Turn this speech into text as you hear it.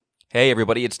Hey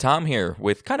everybody, it's Tom here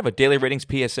with kind of a daily ratings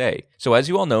PSA. So as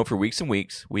you all know, for weeks and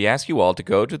weeks, we ask you all to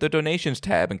go to the donations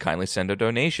tab and kindly send a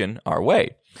donation our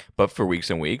way. But for weeks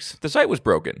and weeks, the site was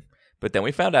broken. But then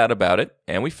we found out about it,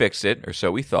 and we fixed it, or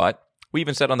so we thought. We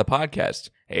even said on the podcast,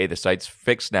 hey, the site's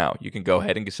fixed now. You can go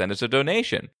ahead and send us a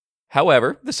donation.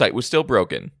 However, the site was still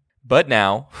broken. But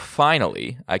now,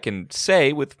 finally, I can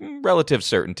say with relative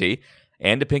certainty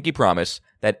and a pinky promise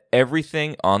that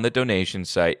everything on the donation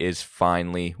site is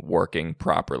finally working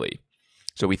properly.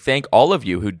 So we thank all of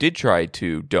you who did try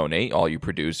to donate, all you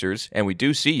producers, and we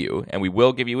do see you, and we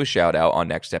will give you a shout out on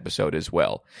next episode as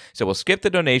well. So we'll skip the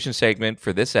donation segment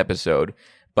for this episode,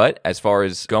 but as far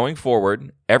as going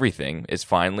forward, everything is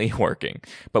finally working.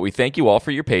 But we thank you all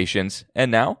for your patience, and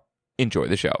now, enjoy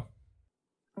the show.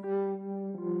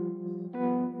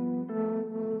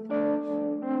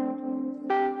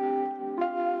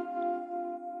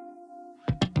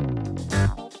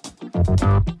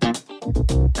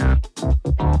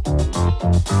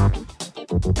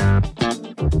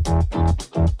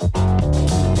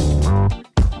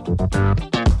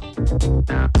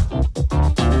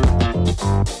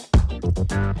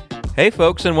 Hey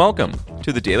folks, and welcome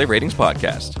to the Daily Ratings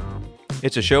Podcast.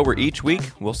 It's a show where each week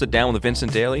we'll sit down with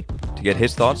Vincent Daly to get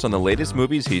his thoughts on the latest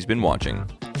movies he's been watching,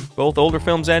 both older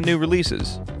films and new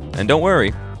releases. And don't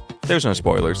worry, there's no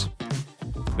spoilers.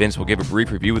 Vince will give a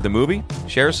brief review of the movie,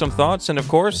 share some thoughts, and of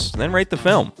course, then rate the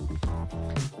film.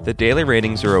 The daily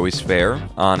ratings are always fair,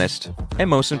 honest, and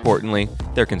most importantly,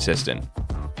 they're consistent.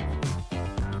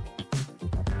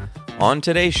 On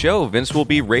today's show, Vince will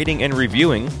be rating and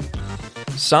reviewing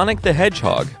Sonic the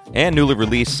Hedgehog and newly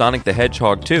released Sonic the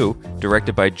Hedgehog 2,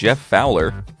 directed by Jeff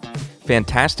Fowler,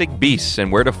 Fantastic Beasts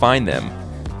and Where to Find Them,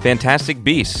 Fantastic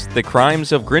Beasts, The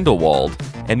Crimes of Grindelwald,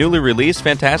 and newly released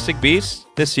Fantastic Beasts,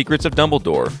 The Secrets of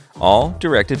Dumbledore, all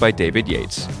directed by David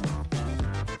Yates.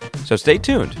 So stay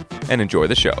tuned and enjoy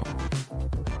the show.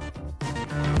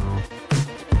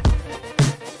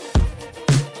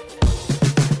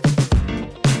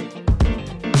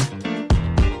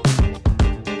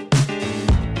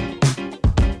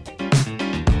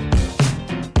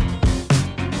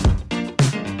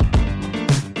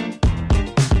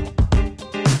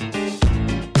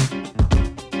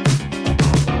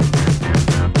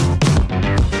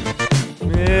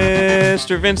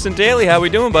 Mr. Vincent Daly, how we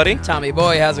doing, buddy? Tommy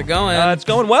boy, how's it going? It's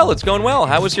going well. It's going well.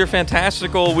 How was your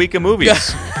fantastical week of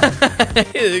movies?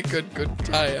 good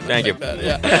tie-in. Thank you. That,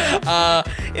 yeah.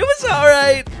 It was all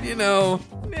right. You know,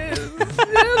 it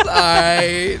was all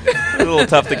right. A little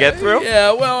tough to get through.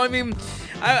 Yeah. Well, I mean,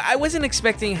 I wasn't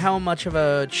expecting how much of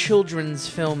a children's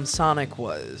film Sonic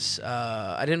was.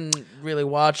 I didn't really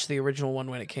watch the original one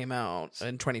when it came out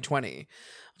in 2020.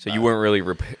 So you weren't really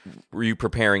were you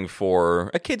preparing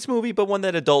for a kids movie, but one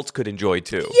that adults could enjoy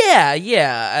too? Yeah,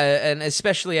 and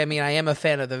especially, I mean, I am a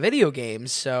fan of the video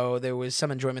games, so there was some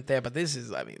enjoyment there. But this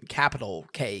is, I mean, capital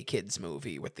K kids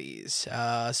movie with these.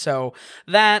 So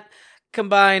that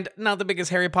combined, not the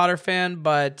biggest Harry Potter fan,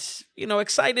 but, you know,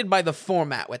 excited by the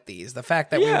format with these. The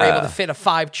fact that we were able to fit a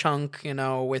 5-chunk, you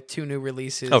know, with 2 new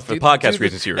releases. Oh, for podcast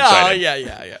reasons you were excited.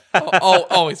 Oh, yeah.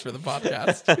 Always for the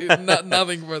podcast.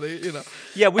 Nothing for the, you know.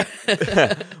 Yeah,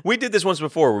 we did this once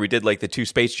before where we did like the 2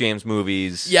 Space Jams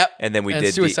movies. Yep. And then we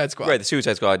did Suicide Squad. Right, the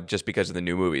Suicide Squad just because of the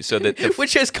new movies. So that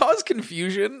which has caused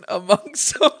confusion among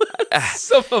some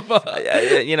of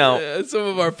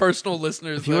our personal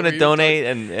listeners. If you want to donate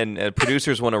and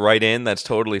producers want to write in, that's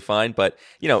totally fine. But,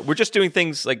 you know, we're just doing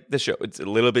things like this show. It's a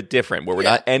little bit different where we're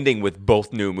not ending with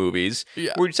both new movies.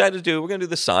 Yeah. We're going to do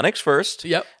the Sonics first.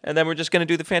 Yep. And then we're just going to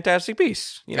do the Fantastic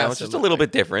Beasts. You know, It's just a little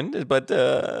bit different, but,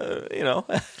 you know.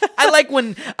 I like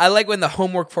when the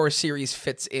homework for a series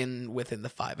fits in within the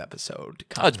 5-episode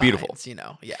confines, it's beautiful. You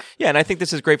know, yeah. Yeah, and I think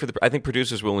this is great I think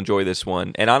producers will enjoy this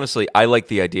one. And honestly, I like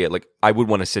the idea. Like, I would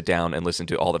want to sit down and listen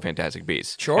to all the Fantastic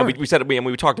Beasts. Sure. And we said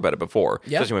we talked about it before.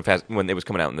 Yeah. Especially when it was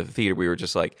coming out in the theater, we were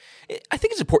just like, I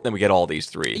think it's important that we get all these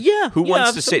 3. Yeah. Who wants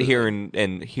absolutely. to sit here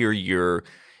and hear your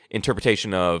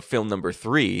interpretation of film number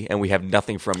 3 and we have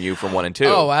nothing from you from 1 and 2?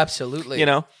 Oh, absolutely. You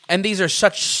know? And these are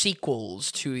such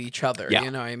sequels to each other. Yeah.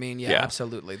 You know what I mean? Yeah,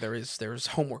 absolutely. There's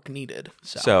homework needed.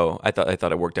 So I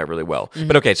thought it worked out really well. Mm-hmm.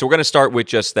 But okay, so we're going to start with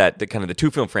just the kind of the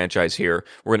 2 film franchise here.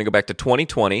 We're going to go back to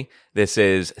 2020. This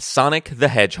is Sonic the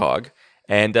Hedgehog.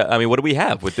 And I mean, what do we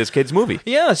have with this kid's movie?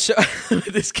 Yeah, so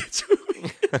this kid's movie.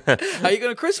 How are you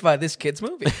going to crucify this kid's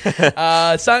movie?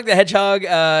 Sonic the Hedgehog,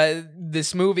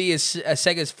 This movie is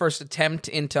Sega's first attempt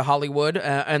into Hollywood,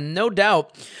 and no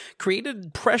doubt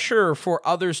created pressure for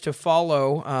others to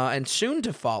follow, and soon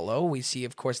to follow. We see,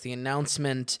 of course, the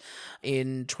announcement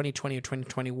in 2020 or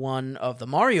 2021 of the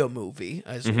Mario movie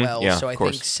as well. Yeah, so I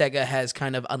think Sega has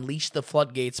kind of unleashed the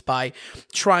floodgates by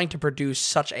trying to produce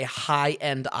such a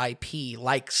high-end IP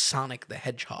like Sonic the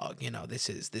Hedgehog. You know, this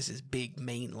is big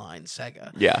mainline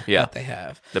Sega. Yeah. That they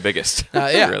have. The biggest.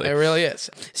 Yeah, really. It really is.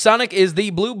 Sonic is the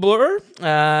blue blur.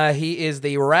 He is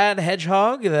the rad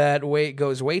hedgehog that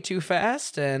goes way too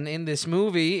fast, and in this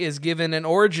movie is given an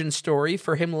origin story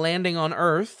for him landing on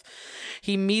Earth.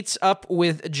 He meets up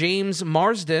with James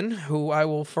Marsden, who I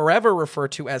will forever refer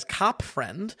to as Cop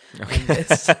Friend in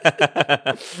this.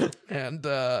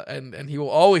 and he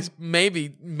will always,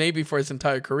 maybe for his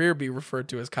entire career, be referred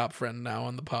to as Cop Friend now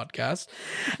on the podcast.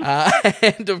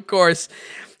 And of course,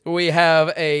 we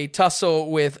have a tussle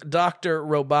with Dr.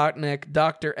 Robotnik,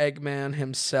 Dr. Eggman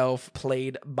himself,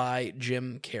 played by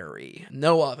Jim Carrey.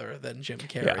 No other than Jim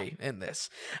Carrey in this.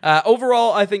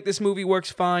 Overall, I think this movie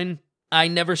works fine. I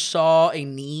never saw a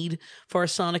need for a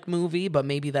Sonic movie, but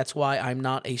maybe that's why I'm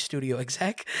not a studio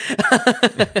exec.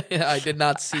 I did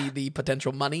not see the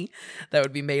potential money that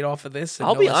would be made off of this.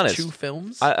 I'll be honest. 2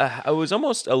 films. I was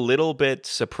almost a little bit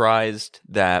surprised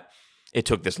that it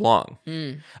took this long.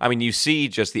 I mean, you see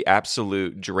just the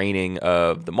absolute draining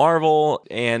of the Marvel,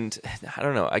 and I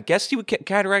don't know. I guess you would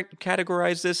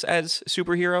categorize this as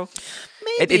superhero.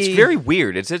 Maybe. It's very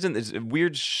weird. It's a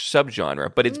weird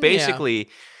subgenre, but it's basically...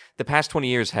 The past 20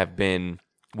 years have been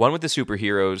one with the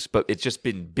superheroes, but it's just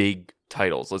been big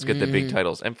titles. Let's get the big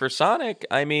titles. And for Sonic,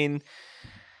 I mean,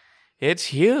 it's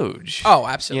huge. Oh,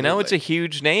 absolutely. You know, it's a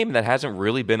huge name that hasn't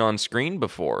really been on screen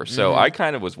before. So I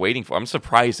kind of was waiting for it. I'm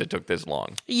surprised it took this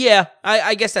long. Yeah,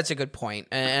 I guess that's a good point.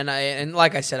 And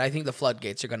like I said, I think the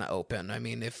floodgates are going to open. I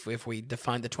mean, if we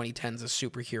define the 2010s as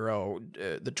superhero,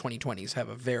 the 2020s have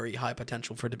a very high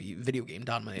potential for it to be video game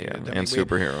dominated. Yeah,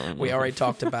 superhero. We already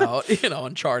talked about,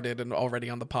 Uncharted and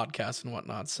already on the podcast and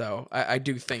whatnot. So I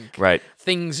do think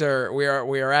things are we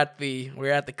are at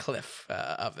the cliff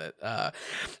of it.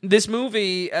 This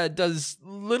movie does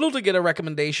little to get a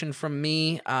recommendation from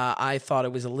me. I thought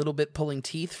it was a little bit pulling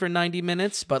teeth for 90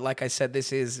 minutes, but like I said,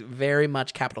 this is very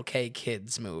much capital K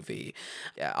kids movie.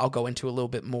 I'll go into a little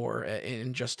bit more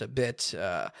in just a bit.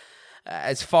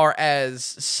 As far as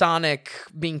Sonic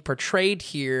being portrayed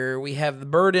here, we have the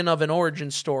burden of an origin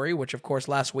story, which of course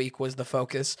last week was the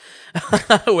focus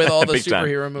with all the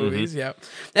superhero movies. Yeah,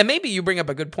 and maybe you bring up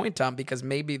a good point, Tom, because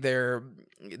maybe the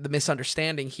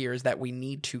misunderstanding here is that we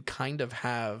need to kind of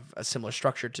have a similar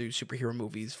structure to superhero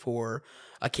movies for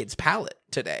a kid's palate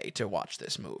today to watch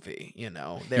this movie.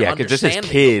 Because this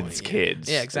is kids.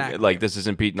 Yeah, exactly. Like this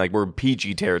isn't we're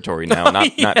PG territory now,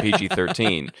 not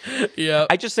PG-13. Yeah,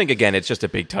 I just think again, it's just a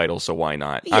big title, so why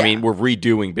not? Yeah. I mean, we're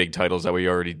redoing big titles that we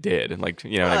already did, and what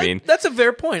I mean. That's a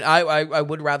fair point. I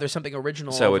would rather something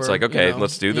original. So it's like, okay,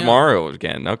 let's do the Mario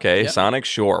again. Okay, Sonic,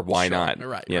 sure, why not?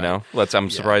 Right. I'm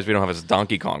surprised we don't have a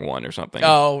Donkey Kong one or something.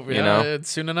 Oh, yeah,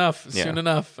 it's soon enough. Soon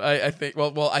enough. I think.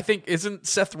 Well, I think isn't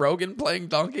Seth Rogen playing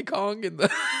Donkey Kong in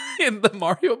the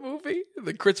Mario movie,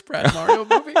 the Chris Pratt Mario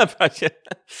movie?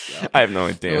 I have no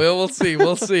idea. We'll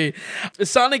see.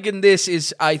 Sonic in this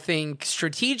is, I think,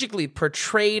 strategically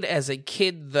portrayed as a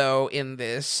kid, though, in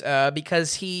this,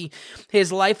 because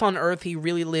his life on Earth, he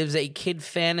really lives a kid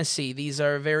fantasy. These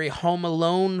are very Home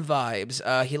Alone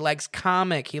vibes. He likes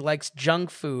comic. He likes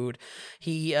junk food.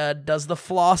 He does the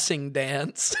flossing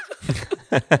dance.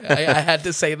 I had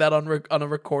to say that on a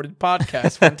recorded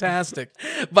podcast. Fantastic.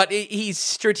 But he's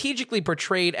strategically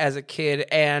portrayed as a kid,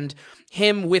 and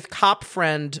him with Cop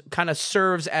Friend kind of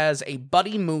serves as a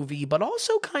buddy movie, but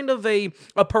also kind of a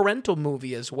parental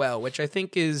movie as well, which I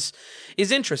think is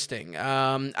interesting.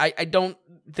 I don't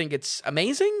think it's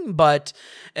amazing, but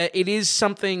it is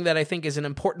something that I think is an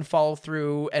important follow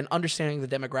through and understanding the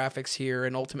demographics here,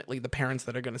 and ultimately the parents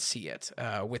that are going to see it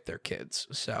with their kids.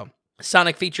 So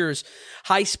Sonic features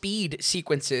high-speed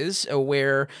sequences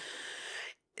where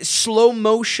slow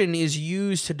motion is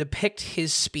used to depict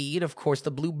his speed. Of course,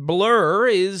 the blue blur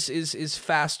is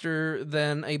faster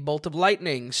than a bolt of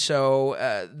lightning.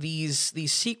 So these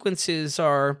sequences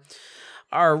are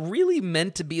really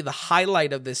meant to be the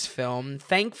highlight of this film.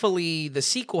 Thankfully, the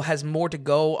sequel has more to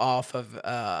go off of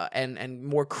and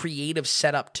more creative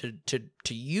setup to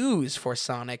to use for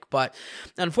Sonic, but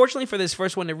unfortunately for this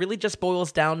first one, it really just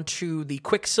boils down to the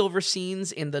Quicksilver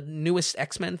scenes in the newest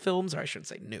X-Men films, or I shouldn't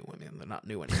say new, I mean, they're not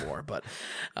new anymore, but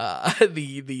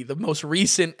the most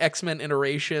recent X-Men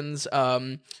iterations,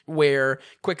 where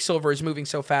Quicksilver is moving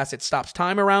so fast it stops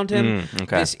time around him.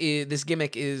 This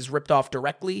gimmick is ripped off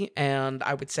directly, and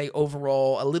I would say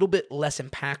overall a little bit less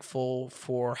impactful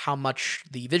for how much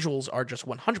the visuals are just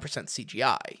 100%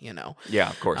 CGI, you know? Yeah,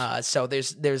 of course. So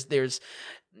there's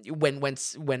when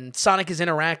Sonic is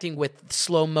interacting with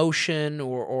slow motion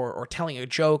or telling a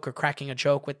joke or cracking a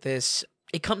joke with this,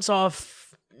 it comes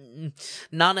off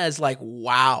not as like,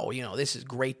 wow, you know, this is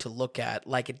great to look at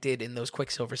like it did in those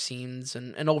Quicksilver scenes,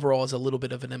 and overall is a little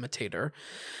bit of an imitator.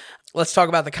 Let's talk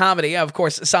about the comedy. Of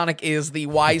course, Sonic is the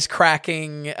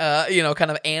wisecracking,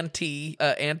 kind of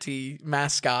anti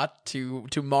mascot to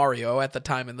Mario at the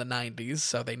time in the 90s,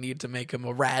 so they need to make him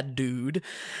a rad dude.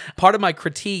 Part of my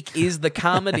critique is the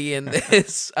comedy in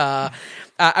this. I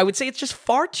would say it's just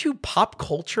far too pop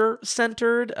culture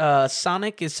centered.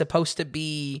 Sonic is supposed to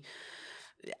be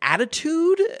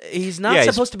attitude. He's not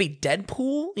supposed to be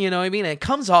Deadpool, you know what I mean? And it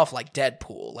comes off like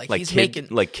Deadpool. Like he's making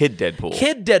Kid Deadpool.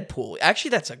 Kid Deadpool.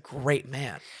 Actually, that's a great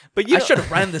man. But I should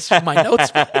have ran this from my notes.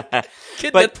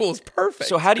 Deadpool is perfect.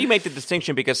 So how do you make the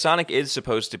distinction? Because Sonic is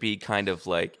supposed to be kind of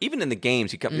like, even in the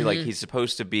games, he's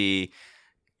supposed to be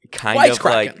kind of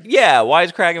like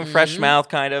wisecracking, fresh mouth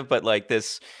kind of, but like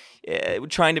this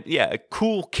trying to a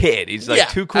cool kid. He's like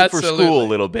too cool for school a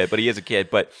little bit, but he is a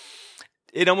kid. But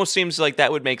it almost seems like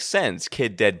that would make sense,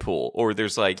 Kid Deadpool, or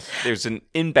there's an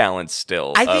imbalance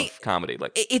still of comedy.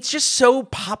 Like it's just so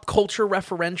pop culture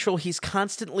referential.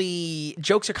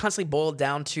 Jokes are constantly boiled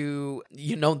down to,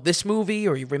 you know, this movie,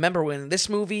 or you remember when this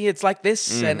movie it's like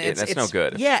this, and it's no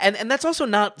good. Yeah, and that's also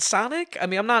not Sonic. I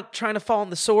mean, I'm not trying to fall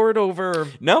on the sword over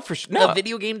a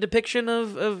video game depiction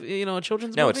of a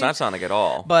children's movie. No, it's not Sonic at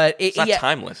all. But it's not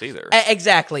timeless either.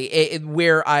 Exactly.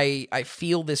 Where I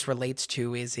feel this relates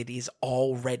to is it is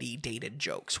already dated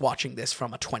jokes. Watching this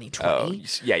from a 2020. Oh,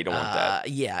 yeah, you don't want that.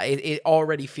 It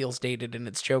already feels dated in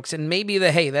its jokes. And maybe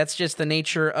that's just the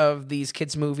nature of these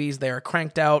kids' movies. They're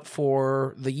cranked out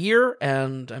for the year.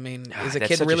 And I mean, is a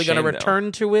kid really going to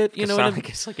return to it? You know, Sonic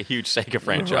is like a huge Sega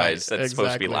franchise that's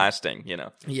supposed to be lasting, you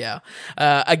know? Yeah.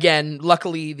 Again,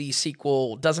 luckily the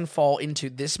sequel doesn't fall into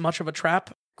this much of a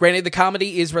trap. Granted, the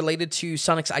comedy is related to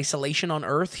Sonic's isolation on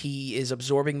Earth. He is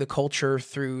absorbing the culture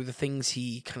through the things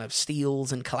he kind of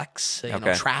steals and collects,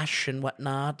 trash and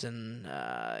whatnot. And,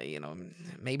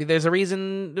 maybe there's a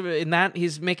reason in that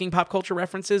he's making pop culture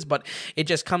references, but it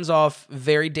just comes off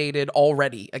very dated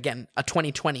already. Again, a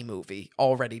 2020 movie,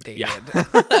 already dated,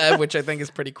 which I think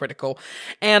is pretty critical.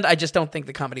 And I just don't think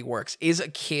the comedy works. Is a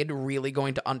kid really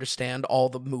going to understand all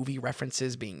the movie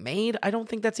references being made? I don't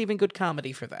think that's even good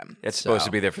comedy for them. It's supposed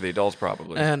to be there for the adults,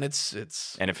 probably, and it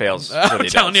fails. For I'm the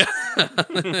telling you,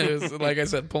 it was, like I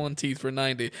said, pulling teeth for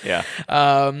 90. Yeah.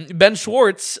 Ben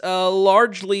Schwartz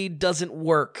largely doesn't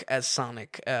work as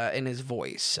Sonic in his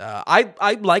voice.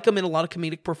 I like him in a lot of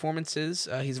comedic performances.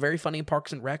 He's very funny in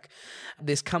Parks and Rec.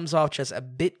 This comes off just a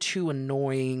bit too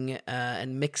annoying,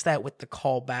 and mix that with the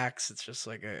callbacks. It's just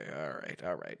like,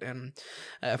 all right. And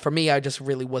for me, I just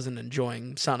really wasn't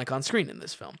enjoying Sonic on screen in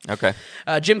this film. Okay.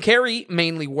 Jim Carrey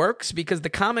mainly works because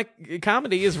the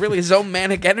comedy is really his own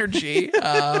manic energy.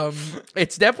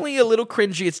 It's definitely a little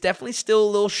cringy. It's definitely still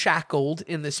a little shackled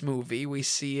in this movie. We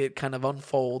see it kind of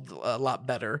unfold a lot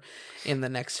better in the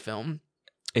next film.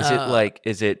 Is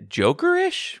it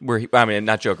Joker-ish?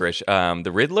 Not Joker-ish.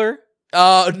 The Riddler?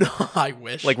 No, I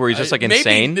wish. Like where he's just like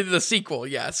insane? Maybe the sequel,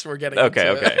 yes. We're getting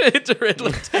into into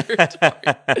Riddler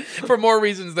territory. For more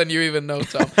reasons than you even know,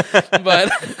 Tom.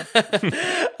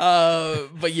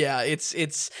 But yeah,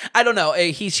 it's I don't know.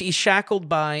 He's shackled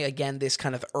by, again, this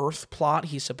kind of Earth plot.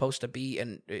 He's supposed to be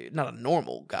not a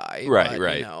normal guy. Right.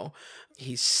 You know,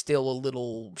 he's still a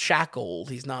little shackled.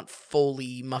 He's not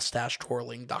fully mustache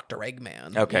twirling Dr.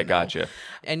 Eggman. Okay, gotcha.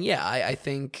 And yeah, I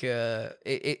think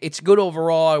it's good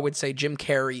overall. I would say Jim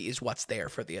Carrey is what's there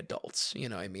for the adults. You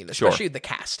know what I mean? Especially the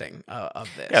casting of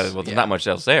this. Yeah, well, there's not much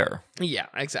else there. Yeah,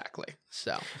 exactly.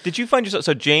 So, did you find yourself?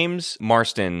 So James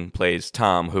Marston plays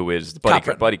Tom, who is the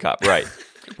buddy cop, right?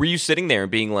 Were you sitting there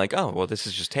and being like, "Oh, well, this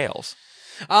is just Tails"?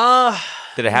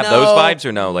 Did it have those vibes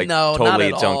or no? Like no, totally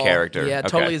not its at own all. character. Yeah,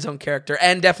 totally its own character,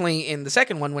 and definitely in the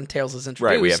second one when Tails is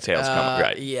introduced. Right, we have Tails coming.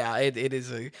 Right. Yeah, it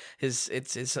is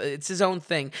it's his own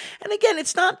thing, and again,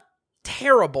 it's not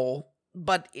terrible.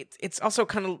 but it's also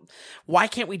kind of, why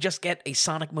can't we just get a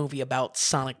Sonic movie about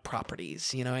Sonic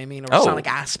properties? You know what I mean? Or Sonic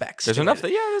aspects. There's to enough.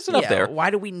 it. There's enough there. Why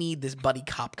do we need this buddy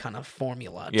cop kind of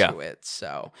formula to it?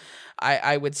 So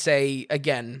I would say,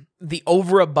 again, the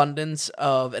overabundance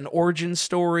of an origin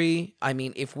story. I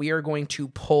mean, if we are going to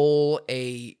pull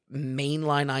a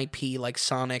mainline IP like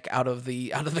Sonic out of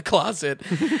the closet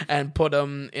and put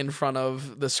them in front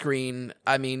of the screen,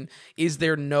 I mean, is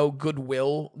there no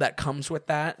goodwill that comes with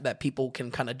that people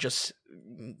can kind of just,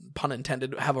 pun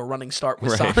intended, have a running start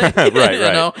with Sonic? right. You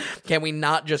know? Can we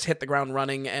not just hit the ground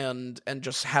running and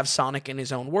just have Sonic in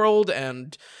his own world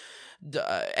and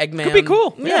Eggman could be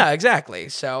cool. Yeah, exactly.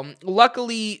 So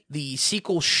luckily the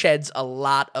sequel sheds a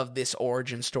lot of this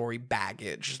origin story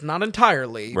baggage. Not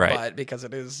entirely, but because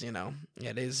it is,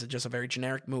 it is just a very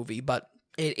generic movie, but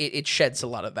it sheds a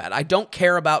lot of that. I don't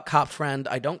care about Cop Friend.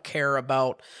 I don't care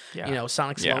about,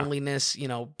 Sonic's loneliness.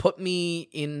 Put me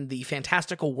in the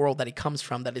fantastical world that he comes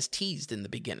from that is teased in the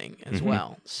beginning as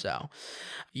well. So,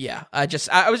 yeah, I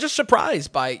was just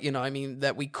surprised by,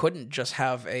 that we couldn't just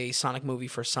have a Sonic movie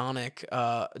for Sonic,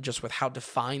 just with how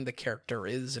defined the character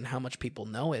is and how much people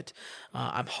know it.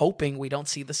 I'm hoping we don't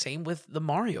see the same with the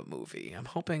Mario movie. I'm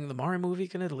hoping the Mario movie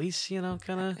can at least, kind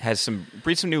of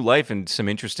breathe some new life and some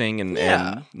interesting and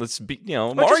let's be,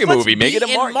 Mario let's movie. Make it a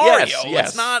Mario. Yes.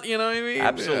 Let's not, you know what I mean?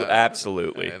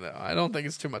 Absolutely. I know. I don't think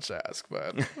it's too much to ask,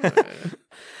 but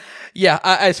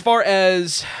as far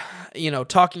as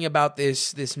talking about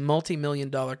this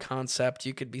multi-million-dollar concept,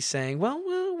 you could be saying, well,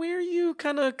 where are you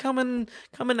kind of coming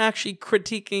actually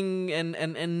critiquing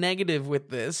and negative with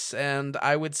this? And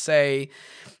I would say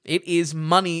it is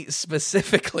money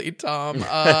specifically, Tom.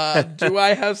 Do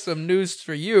I have some news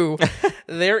for you?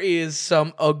 There is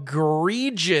some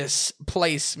egregious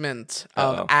placement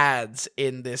of ads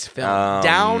in this film.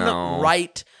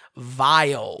 Downright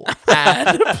vile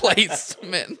ad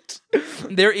placement.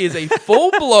 There is a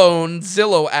full-blown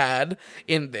Zillow ad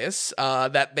in this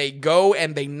that they go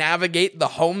and they navigate the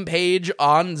homepage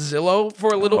on Zillow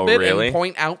for a little bit and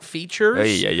point out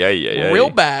features. Real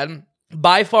bad.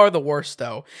 By far the worst,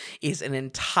 though, is an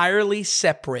entirely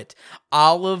separate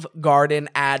Olive Garden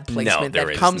ad placement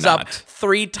that comes up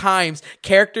 3 times.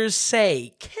 Characters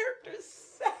say,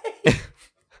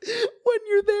 when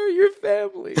you're there, your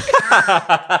family.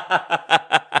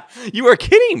 You are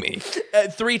kidding me.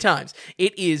 3 times.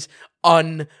 It is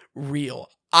unreal.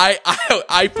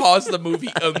 I paused the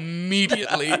movie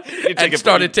immediately and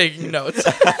started taking notes.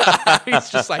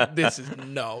 It's just like, this is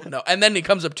no. And then it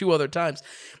comes up 2 other times.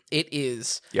 It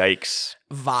is yikes,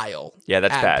 vile. Yeah,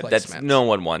 that's bad. Placement. No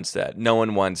one wants that. No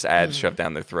one wants ads shoved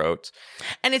down their throats.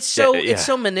 And it's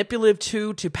so manipulative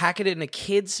too to pack it in a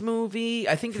kids movie.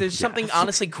 I think there's something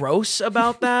honestly gross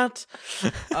about that.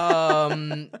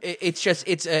 It's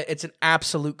an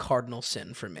absolute cardinal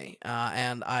sin for me,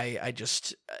 and I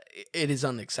just it is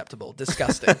unacceptable,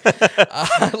 disgusting.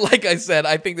 Like I said,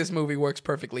 I think this movie works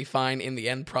perfectly fine in the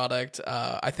end product.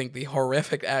 I think the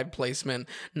horrific ad placement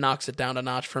knocks it down a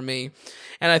notch for me,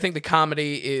 and I think the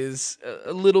comedy is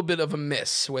a little bit of a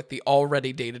miss with the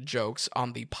already dated jokes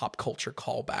on the pop culture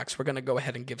callbacks. We're going to go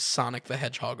ahead and give Sonic the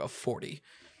Hedgehog a 40.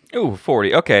 Ooh,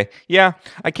 40. Okay. Yeah,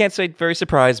 I can't say very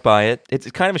surprised by it. It's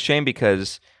kind of a shame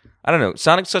because, I don't know,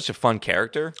 Sonic's such a fun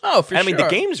character. Oh, for sure. I mean, the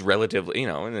game's relatively,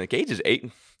 and the age is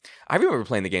 8. I remember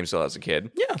playing the game still as a kid.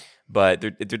 Yeah. But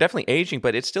they're definitely aging,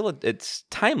 but it's still, it's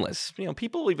timeless.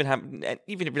 People even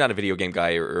if you're not a video game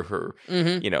guy or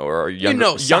or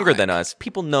younger than us,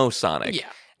 people know Sonic. Yeah.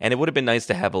 And it would have been nice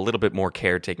to have a little bit more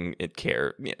care taken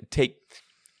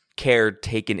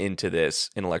into this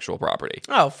intellectual property.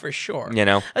 Oh, for sure.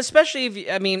 Especially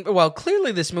if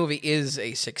clearly this movie is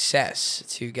a success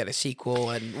to get a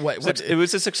sequel, and it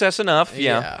was a success enough.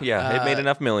 Yeah. It made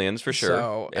enough millions for sure.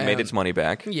 So, it made its money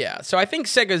back. Yeah. So I think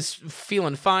Sega's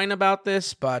feeling fine about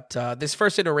this, but this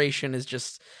first iteration is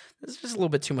just there's just a little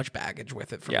bit too much baggage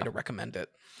with it for me to recommend it.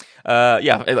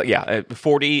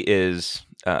 40 is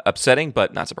upsetting,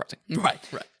 but not surprising. Right.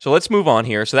 So let's move on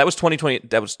here. So that was 2020.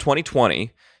 That was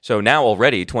 2020. So now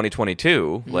already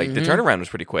 2022, like the turnaround was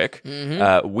pretty quick.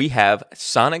 We have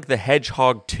Sonic the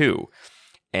Hedgehog 2.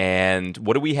 And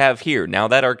what do we have here? Now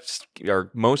that our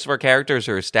most of our characters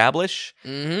are established,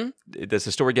 does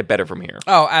the story get better from here?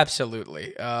 Oh,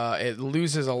 absolutely. It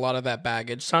loses a lot of that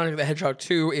baggage. Sonic the Hedgehog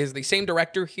 2 is the same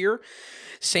director here.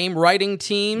 Same writing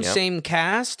team, same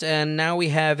cast, and now we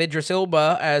have Idris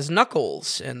Elba as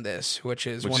Knuckles in this, which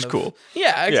is cool.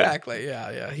 Yeah, exactly.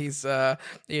 Yeah. He's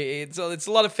it's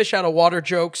a lot of fish out of water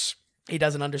jokes. He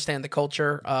doesn't understand the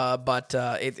culture, but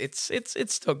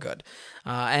it's still good.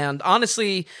 And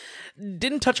honestly,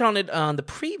 didn't touch on it on the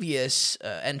previous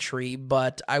entry,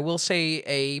 but I will say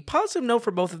a positive note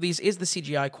for both of these is the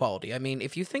CGI quality. I mean,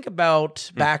 if you think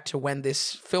about back to when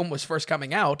this film was first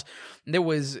coming out, there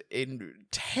was a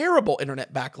terrible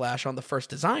internet backlash on the first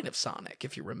design of Sonic,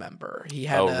 if you remember. He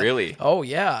had really? Oh,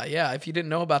 yeah. If you didn't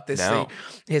know about this, No.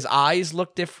 his eyes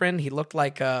looked different. He looked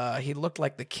like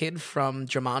the kid from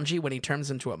Jumanji when he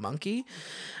turns into a monkey.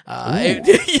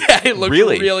 It looked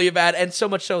really bad, and so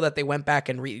much so that they went back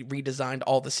and redesigned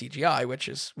all the CGI, which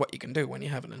is what you can do when you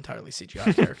have an entirely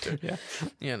CGI character.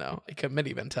 A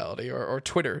committee mentality or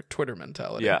Twitter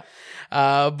mentality. Yeah.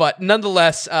 But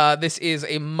nonetheless, this is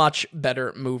a much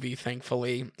better movie,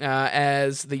 thankfully,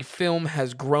 as the film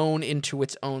has grown into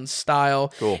its own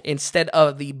style. Cool. Instead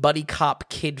of the buddy cop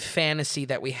kid fantasy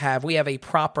that we have a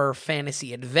proper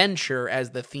fantasy adventure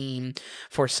as the theme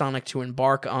for Sonic to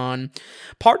embark on.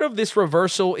 Part of this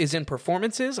reversal is in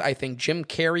performances. I think Jim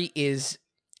Carrey is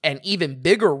an even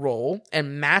bigger role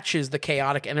and matches the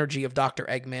chaotic energy of Dr.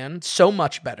 Eggman so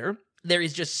much better. There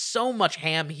is just so much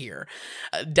Ham here,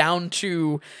 down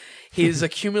to his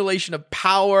accumulation of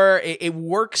power. It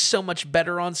works so much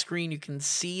better on screen. You can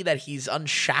see that he's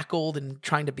unshackled and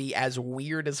trying to be as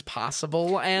weird as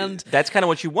possible. And that's kind of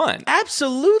what you want.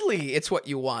 Absolutely, it's what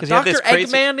you want. Dr.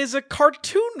 Eggman is a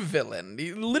cartoon villain.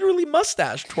 He literally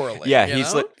mustache twirling. Yeah,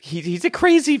 he's a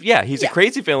crazy. Yeah, he's a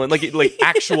crazy villain, like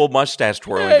actual mustache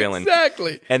twirling villain.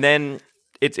 Exactly. And then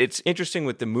it's interesting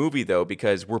with the movie though,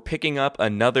 because we're picking up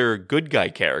another good guy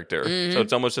character. Mm-hmm. So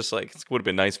it's almost just like it would have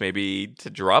been nice maybe to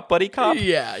drop Buddy Cop.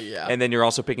 Yeah. And then you're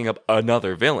also picking up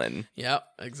another villain. Yep,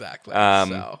 exactly.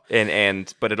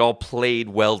 But it all played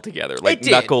well together, like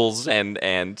Knuckles and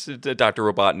Dr.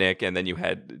 Robotnik, and then you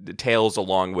had Tails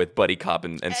along with Buddy Cop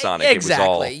and Sonic.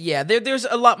 Exactly. There's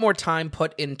a lot more time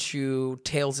put into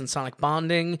Tails and Sonic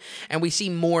bonding, and we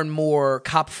see more and more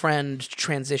cop friend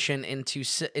transition into,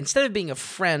 instead of being a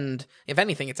friend, if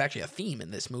anything, it's actually a theme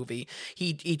in this movie.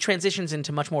 He transitions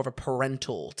into much more of a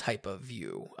parental type of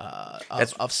view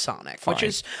of Sonic, fine. Which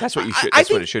is that's what you should. That's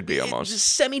what it should be almost.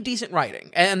 Semi-decent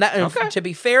writing, and that to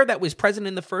be fair, that was present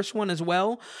in the first one as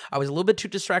well. I was a little bit too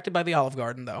distracted by the Olive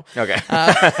Garden, though. Okay.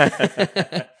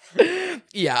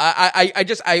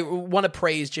 I want to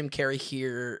praise Jim Carrey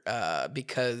here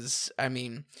because, I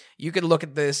mean, you could look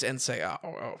at this and say,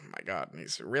 oh my God,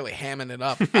 he's really hamming it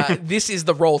up. This is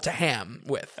the role to ham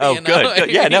with. Oh,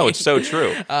 good. Yeah, no, it's so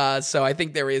true. So I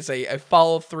think there is a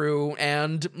follow-through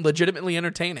and legitimately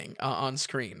entertaining on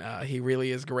screen. He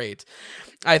really is great.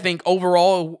 I think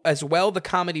overall as well, the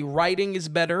comedy writing is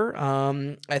better.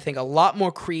 I think a lot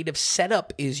more creative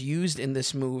setup is used in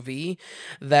this movie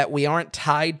that we aren't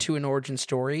tied to an origin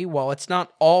story. While it's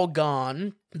not all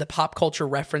gone, the pop culture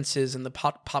references and the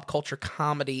pop culture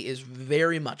comedy is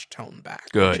very much toned back,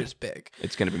 Good. Which is big.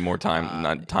 It's going to be more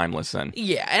not timeless then.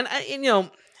 Yeah,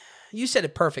 and you said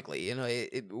it perfectly.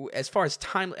 As far as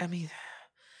time, I mean,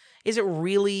 is it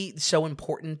really so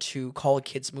important to call a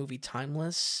kid's movie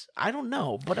timeless? I don't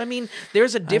know. But I mean,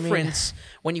 there's a difference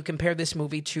when you compare this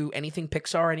movie to anything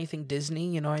Pixar, anything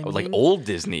Disney, you know what I mean? Like old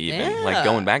Disney even. Like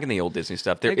going back in the old Disney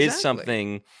stuff. There is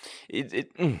something...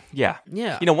 Yeah.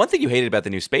 One thing you hated about the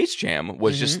new Space Jam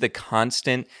was just the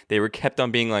constant... They were kept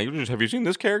on being like, have you seen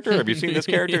this character? Have you seen this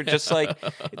character? Just like,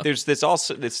 there's this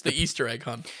also... It's the Easter egg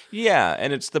hunt. Yeah,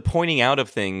 and it's the pointing out of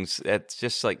things that's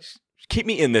just like... Keep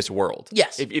me in this world.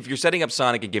 Yes. If you're setting up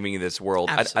Sonic and giving me this world,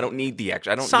 I don't need the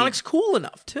extra. Sonic's cool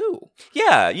enough, too.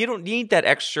 Yeah, you don't need that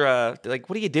extra. Like,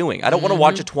 what are you doing? I don't want to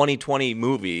watch a 2020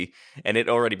 movie and it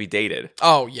already be dated.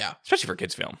 Oh, yeah. Especially for a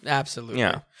kids' film. Absolutely.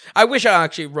 Yeah. I wish I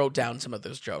actually wrote down some of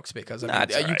those jokes because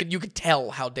right. you could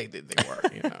tell how dated they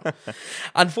were.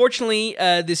 Unfortunately,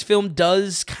 this film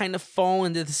does kind of fall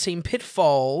into the same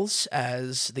pitfalls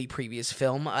as the previous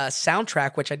film.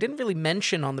 Soundtrack, which I didn't really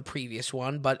mention on the previous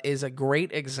one, but is a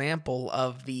great example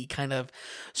of the kind of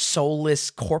soulless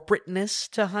corporateness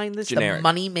behind this, generic. The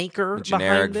moneymaker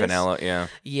generic behind this. vanilla, yeah.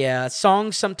 Yeah,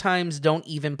 songs sometimes don't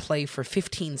even play for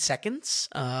 15 seconds,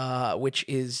 which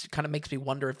is kind of makes me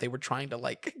wonder if they were trying to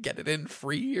like get it in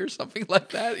free or something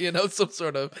like that. Some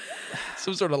sort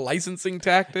of licensing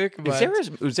tactic. But...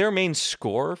 Was there a main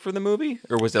score for the movie,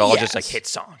 or was it all just like hit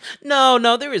songs?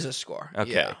 No, there is a score.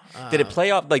 Okay. Yeah. Did it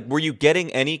play off? Like, were you getting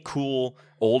any cool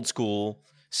old school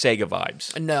Sega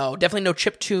vibes. No, definitely no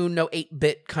chiptune, no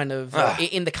 8-bit kind of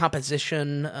in the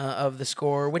composition of the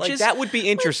score, which Like, is that would be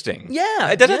interesting. yeah,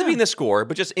 It doesn't have to be in the score,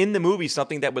 but just in the movie,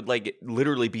 something that would like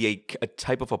literally be a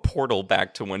type of a portal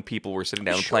back to when people were sitting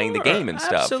down and playing the game and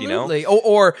stuff. Absolutely.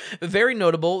 Or very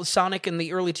notable, Sonic in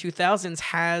the early 2000s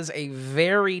has a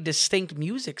very distinct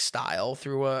music style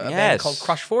through a band called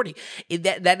Crush 40.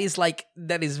 That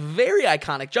is very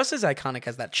iconic, just as iconic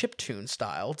as that chiptune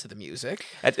style to the music.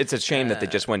 It's a shame that they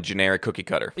just went generic cookie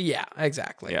cutter. Yeah,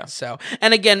 exactly. Yeah. So,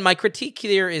 and again, my critique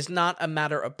here is not a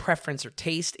matter of preference or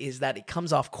taste, is that it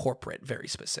comes off corporate very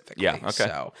specifically. Yeah, okay.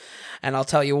 So, and I'll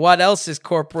tell you what else is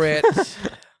corporate.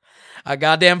 A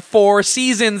goddamn Four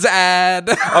Seasons ad.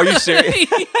 Are you serious?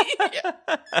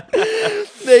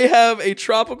 They have a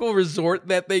tropical resort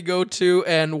that they go to,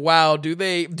 and wow, do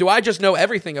I just know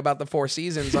everything about the Four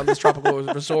Seasons on this tropical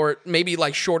resort? Maybe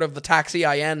like short of the taxi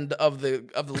end of the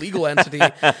legal entity.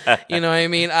 You know what I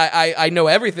mean? I know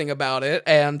everything about it,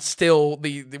 and still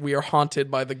we are haunted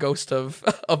by the ghost of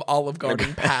Olive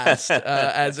Garden past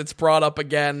as it's brought up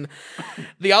again.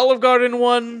 The Olive Garden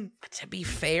one, to be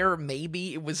fair,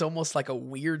 maybe it was almost like a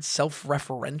weird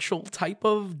self-referential type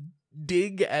of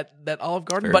dig at that Olive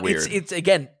Garden, Very but weird. it's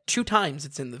again 2 times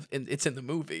it's in the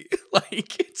movie.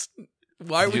 Like, it's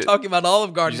why are we talking about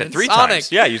Olive Garden? You said and 3 Sonic?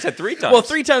 times. Yeah, you said 3 times. Well,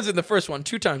 3 times in the first one,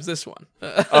 2 times this one.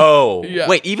 Oh, Yeah.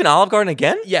 wait, even Olive Garden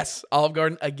again? Yes, Olive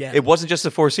Garden again. It wasn't just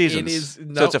the Four Seasons. It is- So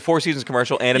nope. it's a Four Seasons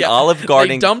commercial and an Yeah, Olive Garden.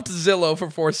 They dumped Zillow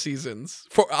for 4 seasons,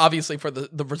 obviously for the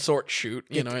resort shoot.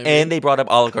 You know what I mean? And they brought up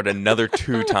Olive Garden another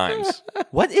 2 times.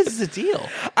 What is the deal?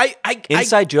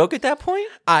 Inside joke at that point?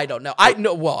 I don't know. I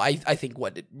know. Well, I think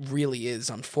what it really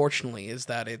is, unfortunately, is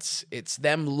that it's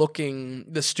them looking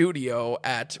the studio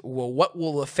at, well, what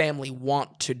will the family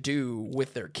want to do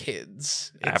with their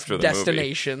kids After the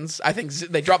destinations. I think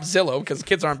they dropped Zillow because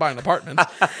kids aren't buying apartments.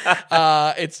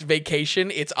 It's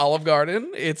vacation. It's Olive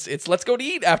Garden. It's let's go to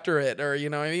eat after it, or you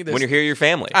know what I mean. When you're here, your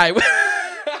family,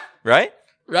 Right?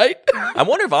 right? I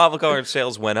wonder if Olive Garden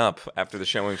sales went up after the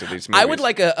showings of these movies. I would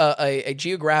like a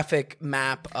geographic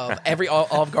map of every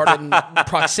Olive Garden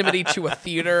proximity to a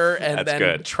theater, and That's then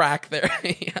good. track their.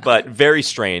 Yeah. But very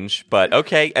strange. But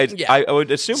okay, I would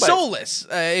assume. Soulless.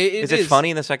 Is it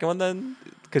funny in the second one then?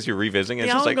 Because you're revisiting it. The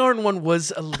It's just Olive Garden one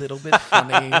was a little bit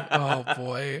funny. Oh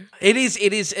boy, it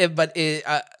is. But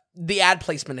the ad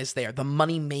placement is there. The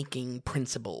money making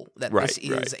principle that Right,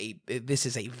 this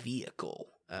is a vehicle.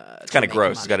 It's kind of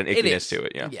gross. It's got an ickiness to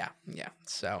it. Yeah.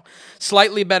 So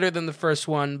slightly better than the first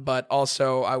one, but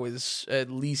also I was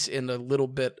at least in a little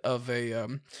bit of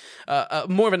a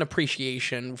more of an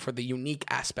appreciation for the unique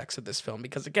aspects of this film,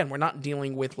 because again, we're not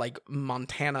dealing with like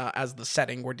Montana as the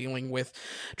setting. We're dealing with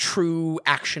true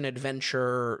action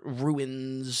adventure,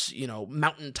 ruins,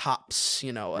 mountaintops,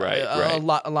 a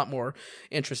lot more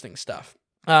interesting stuff.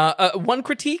 One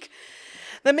critique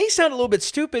that may sound a little bit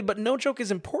stupid, but no joke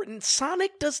is important.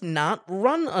 Sonic does not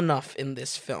run enough in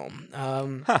this film.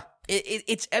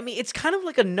 It's kind of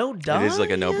like a no-duh. It is like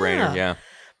a no-brainer, yeah.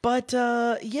 But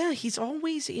he's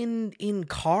always in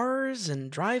cars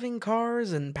and driving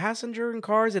cars and passenger in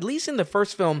cars. At least in the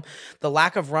first film, the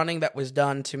lack of running that was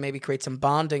done to maybe create some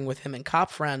bonding with him and Cop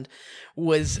Friend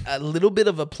was a little bit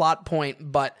of a plot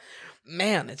point, but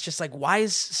man, it's just like, why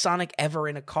is Sonic ever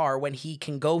in a car when he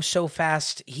can go so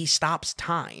fast he stops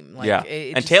time? Like,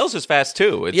 and Tails is fast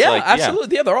too. It's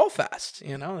absolutely. Yeah, they're all fast.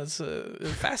 It's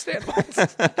fast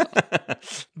animals.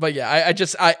 But yeah,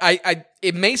 I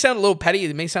it may sound a little petty.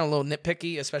 It may sound a little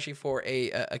nitpicky, especially for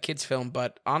a kid's film.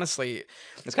 But honestly,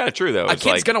 it's kind of true though. A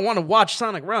kid's gonna want to watch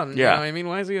Sonic run. Yeah. You know what I mean?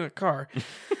 Why is he in a car?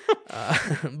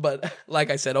 But like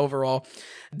I said, overall,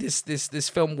 this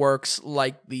film works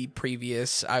like the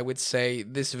previous. I would say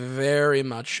this very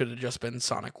much should have just been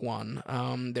Sonic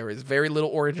 1. There is very little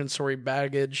origin story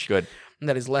baggage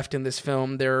that is left in this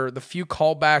film. There are the few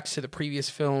callbacks to the previous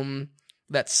film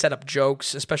that set up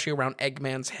jokes, especially around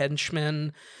Eggman's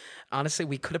henchmen. Honestly,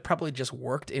 we could have probably just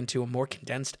worked into a more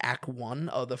condensed Act 1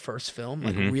 of the first film.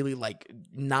 Like, really, like,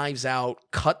 knives out,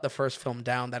 cut the first film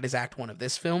down. That is Act 1 of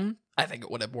this film. I think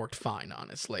it would have worked fine,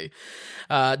 honestly.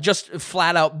 Just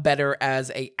flat out better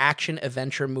as a action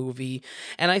adventure movie.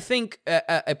 And I think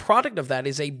a product of that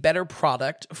is a better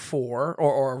product for,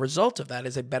 or a result of that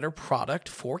is a better product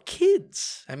for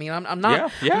kids. I mean, I'm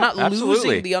not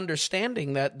losing the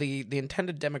understanding that the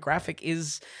intended demographic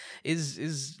is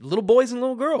little boys and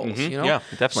little girls. Yeah,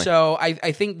 definitely. So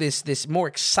I think this more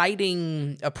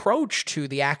exciting approach to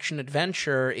the action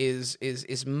adventure is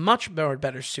much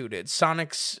better suited.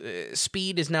 Sonic's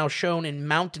Speed is now shown in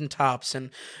mountaintops and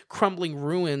crumbling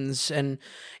ruins, and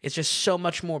it's just so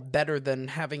much more better than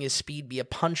having his speed be a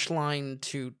punchline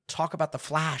to talk about the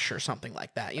Flash or something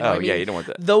like that. You know what I mean? Yeah, you don't want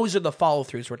that. Those are the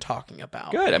follow-throughs we're talking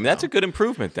about. Good. I mean, that's a good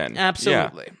improvement then.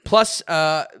 Absolutely. Yeah. Plus,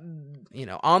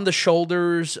 on the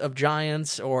shoulders of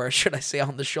giants, or should I say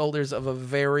on the shoulders of a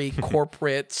very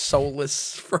corporate,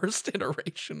 soulless first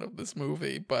iteration of this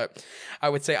movie. But I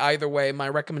would say either way, my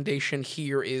recommendation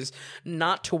here is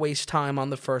not to waste time on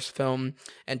the first film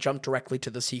and jump directly to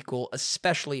the sequel,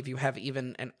 especially if you have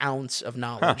even an ounce of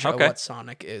knowledge of what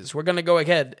Sonic is. We're going to go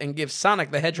ahead and give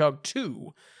Sonic the Hedgehog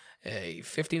 2 a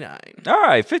 59. All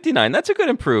right, 59. That's a good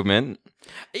improvement.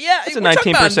 Yeah, it's a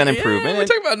 19% improvement. We're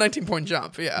talking about a 19-point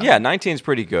jump. Yeah, 19 is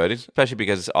pretty good, especially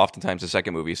because oftentimes the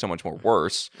second movie is so much more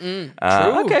worse. True,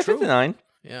 59.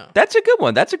 Yeah, that's a good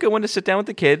one. That's a good one to sit down with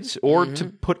the kids or to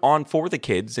put on for the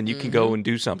kids, and you can go and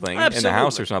do something in the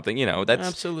house or something. That's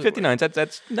Absolutely. 59.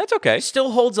 That's okay.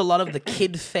 Still holds a lot of the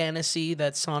kid fantasy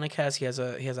that Sonic has. He has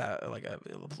a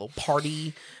little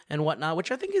party and whatnot,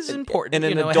 which I think is important.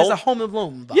 And it has a Home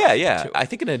Alone vibe. Yeah. to it. I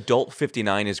think an adult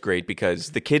 59 is great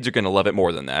because the kids are going to love it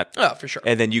more than that. Oh, for sure.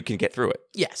 And then you can get through it.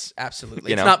 Yes,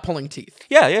 absolutely. It's not pulling teeth.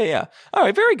 Yeah. All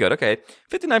right, very good. Okay,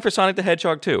 59 for Sonic the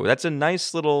Hedgehog 2. That's a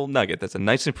nice little nugget. That's a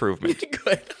nice improvement.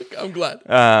 Good. I'm glad.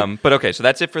 But okay, so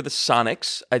that's it for the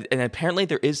Sonics. And apparently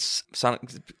there is Sonic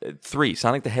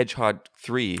the Hedgehog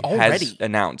 3 has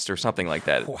announced or something like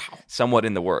that. Wow. Somewhat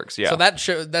in the works, yeah. So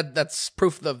that's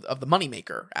proof of the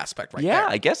moneymaker aspect right there. Yeah,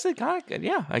 I guess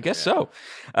I guess so.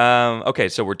 Okay,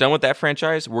 so we're done with that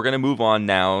franchise. We're going to move on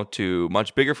now to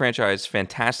much bigger franchise,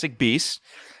 Fantastic Beasts.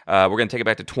 We're going to take it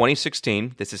back to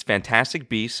 2016. This is Fantastic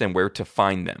Beasts and Where to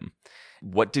Find Them.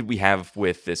 What did we have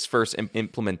with this first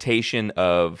implementation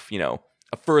of,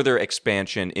 a further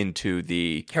expansion into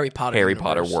the Harry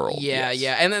Potter world? Yeah, yes.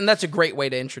 yeah. And that's a great way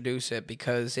to introduce it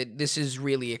because this is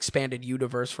really expanded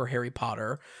universe for Harry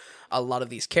Potter. A lot of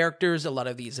these characters, a lot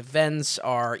of these events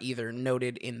are either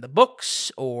noted in the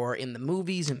books or in the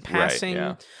movies in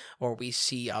passing, or we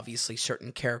see obviously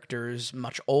certain characters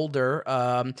much older.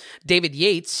 David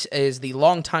Yates is the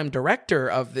longtime director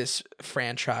of this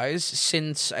franchise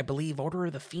since, I believe, Order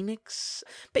of the Phoenix.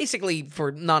 Basically,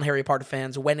 for non-Harry Potter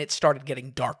fans, when it started getting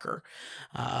darker.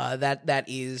 That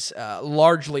is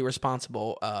largely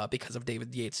responsible because of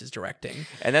David Yates' directing.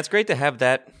 And that's great to have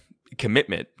that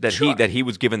commitment that he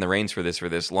was given the reins for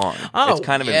this long. Oh, it's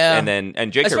kind of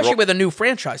and J.K. especially with a new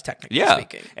franchise, technically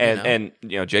speaking. And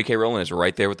J.K. Rowling is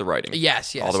right there with the writing.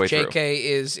 Yes, all the way J.K.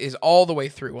 through. is all the way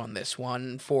through on this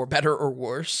one, for better or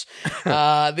worse.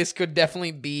 This could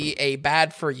definitely be a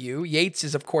bad for you. Yates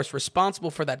is, of course,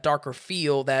 responsible for that darker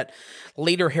feel that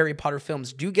later Harry Potter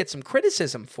films do get some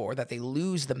criticism for, that they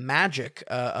lose the magic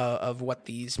of what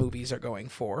these movies are going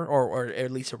for, or at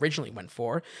least originally went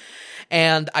for.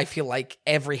 And I feel like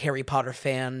every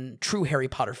true Harry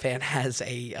Potter fan has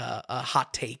a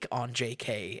hot take on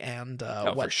J.K. and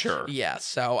for sure. Yeah,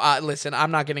 so listen, I'm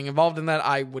not getting involved in that.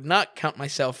 I would not count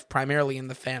myself primarily in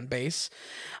the fan base,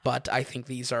 but I think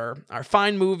these are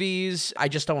fine movies. I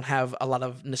just don't have a lot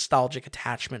of nostalgic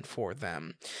attachment for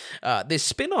them. This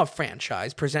spin-off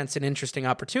franchise presents an interesting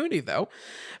opportunity, though,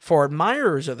 for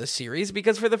admirers of the series,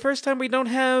 because for the first time we don't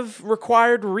have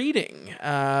required reading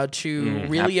to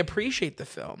really appreciate the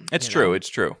film. It's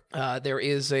true. There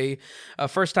is a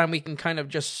first time we can kind of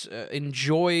just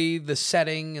enjoy the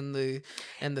setting and the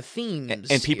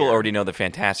themes. And people already know the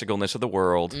fantasticalness of the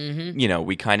world. Mm-hmm.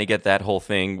 We kind of get that whole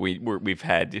thing. We've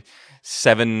had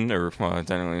 7 or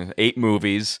 8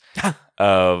 movies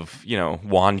of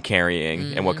wand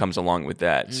carrying and what comes along with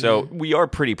that. So we are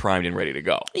pretty primed and ready to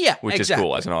go. Yeah, which is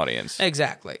cool as an audience.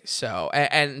 Exactly. So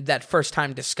and that first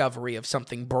time discovery of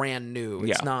something brand new.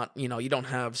 It's not you don't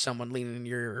have someone leaning in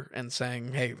your ear and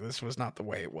saying, "Hey, this was not the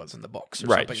way it was in the books," or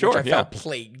something. Sure. Which I felt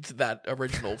plagued that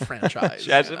original franchise.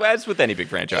 As with any big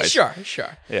franchise. Sure.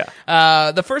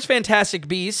 Yeah. The first Fantastic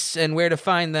Beasts and Where to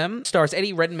Find Them stars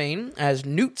Eddie Redmayne as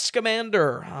Newt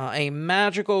Scamander, a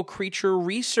magical creature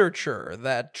researcher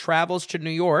that travels to New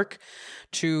York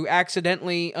to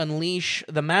accidentally unleash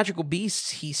the magical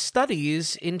beasts he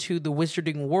studies into the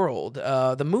wizarding world.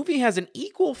 The movie has an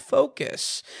equal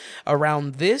focus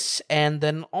around this, and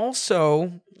then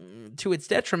also, to its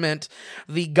detriment,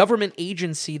 the government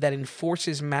agency that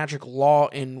enforces magic law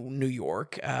in New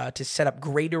York to set up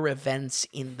greater events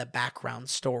in the background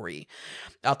story.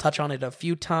 I'll touch on it a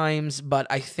few times, but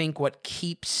I think what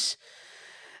keeps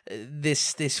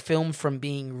this film from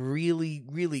being really,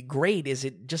 really great is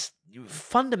it just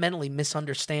fundamentally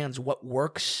misunderstands what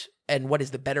works and what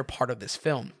is the better part of this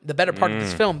film. The better part of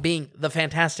this film being the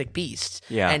Fantastic Beasts,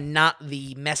 and not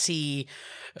the messy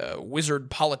wizard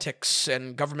politics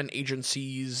and government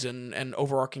agencies and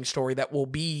overarching story that will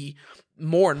be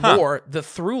more and more the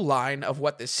through line of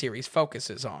what this series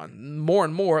focuses on. More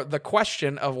and more the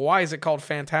question of why is it called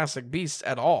Fantastic Beasts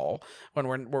at all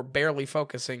when we're barely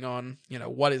focusing on,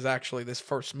 what is actually this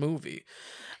first movie.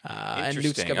 And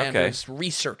Newt Scamander's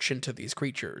research into these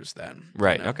creatures then.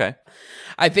 Right, okay.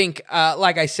 I think,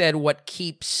 like I said, what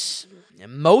keeps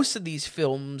most of these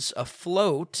films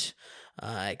afloat,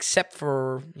 except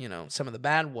for, some of the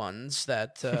bad ones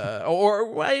that,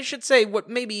 or I should say what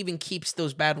maybe even keeps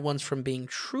those bad ones from being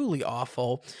truly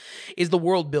awful is the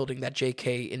world building that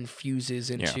JK infuses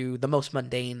into the most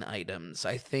mundane items.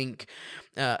 I think,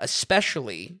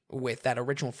 especially with that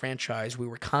original franchise, we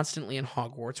were constantly in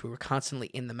Hogwarts, we were constantly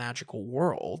in the magical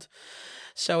world.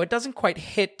 So it doesn't quite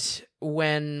hit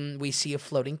when we see a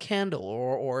floating candle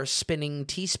or a spinning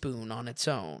teaspoon on its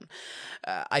own.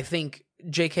 I think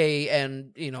J.K.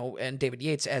 and David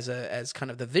Yates as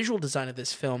kind of the visual design of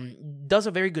this film does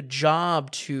a very good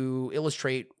job to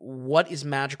illustrate what is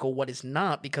magical, what is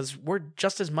not, because we're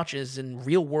just as much as in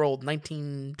real world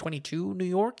 1922 New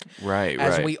York,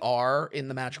 as we are in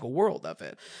the magical world of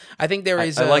it. I think there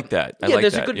is. I like that.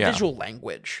 There's a good visual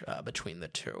language between the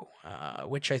two,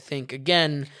 which I think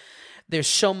again. There's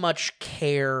so much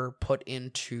care put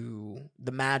into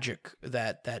the magic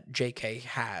that JK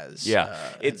has.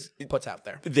 Puts out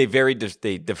there.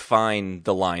 They define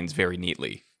the lines very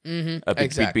neatly.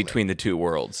 Exactly. Between the two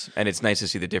worlds, and it's nice to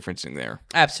see the difference in there.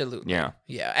 Absolutely.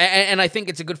 Yeah. And I think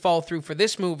it's a good follow through for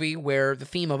this movie, where the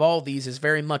theme of all these is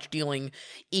very much dealing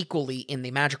equally in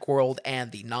the magic world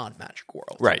and the non-magic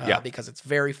world. Right. Because it's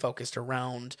very focused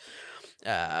around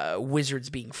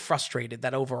wizards being frustrated.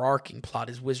 That overarching plot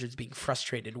is wizards being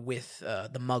frustrated with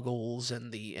the muggles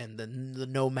and the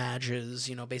no mages,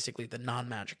 basically the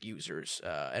non-magic users,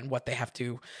 and what they have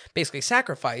to basically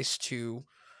sacrifice to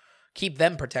keep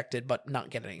them protected but not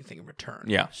get anything in return.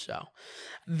 Yeah. So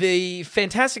the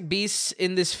Fantastic Beasts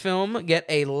in this film get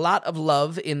a lot of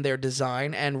love in their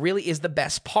design and really is the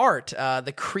best part.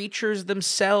 The creatures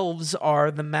themselves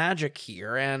are the magic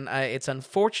here, and it's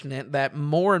unfortunate that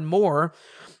more and more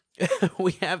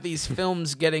we have these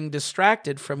films getting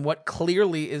distracted from what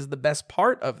clearly is the best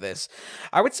part of this.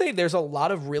 I would say there's a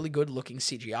lot of really good looking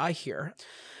CGI here.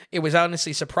 It was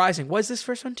honestly surprising. Was this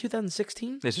first one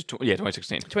 2016? This is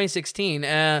 2016. 2016.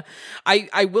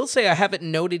 I will say I have it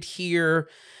noted here.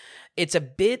 It's a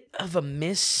bit of a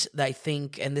miss, I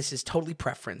think, and this is totally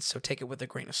preference, so take it with a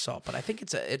grain of salt. But I think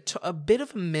it's a bit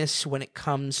of a miss when it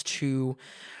comes to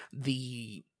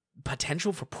the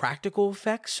potential for practical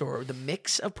effects or the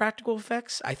mix of practical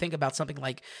effects. I think about something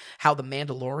like how The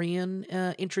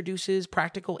Mandalorian introduces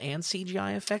practical and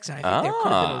CGI effects, and I think there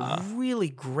could have been a really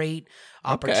great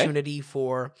opportunity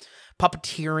for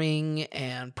puppeteering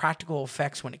and practical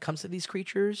effects when it comes to these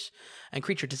creatures and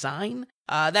creature design.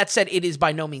 That said, it is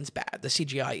by no means bad. The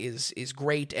CGI is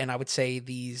great, and I would say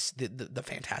the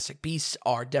Fantastic Beasts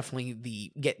are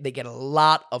definitely they get a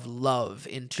lot of love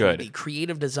into the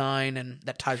creative design, and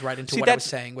that ties right into what I was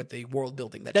saying with the world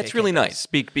building. That's really nice,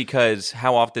 because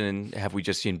how often have we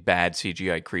just seen bad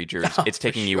CGI creatures? It's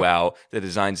taking you out. The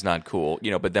design's not cool,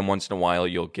 but then once in a while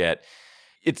you'll get.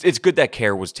 It's good that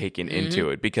care was taken into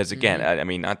it, because again, I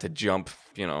mean, not to jump,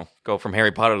 go from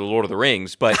Harry Potter to Lord of the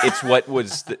Rings, but it's what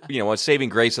was, a saving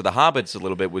grace of the Hobbits a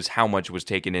little bit was how much was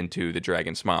taken into the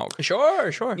Dragon Smaug.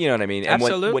 Sure. You know what I mean? And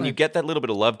Absolutely. when you get that little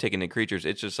bit of love taken into creatures,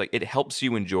 it's just like, it helps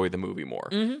you enjoy the movie more.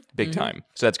 Big time.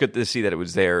 So that's good to see that it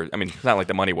was there. I mean, it's not like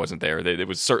the money wasn't there. It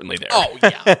was certainly there. Oh,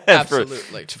 yeah.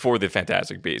 Absolutely. for the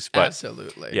Fantastic Beasts. But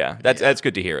absolutely. Yeah, that's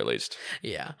good to hear, at least.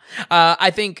 Yeah.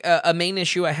 I think a main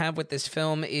issue I have with this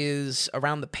film is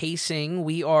around the pacing.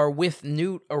 We are with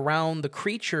Newt around the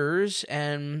creatures,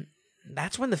 and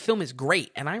that's when the film is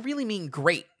great. And I really mean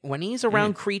great. When he's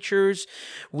around creatures,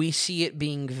 we see it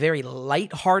being very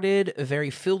lighthearted,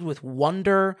 very filled with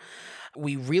wonder.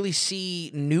 We really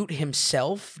see Newt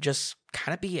himself just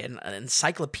kind of be an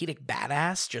encyclopedic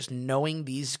badass, just knowing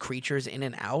these creatures in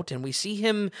and out. And we see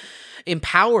him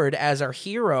empowered as our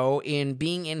hero in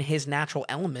being in his natural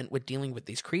element with dealing with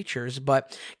these creatures.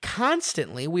 But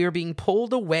constantly we are being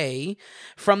pulled away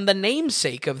from the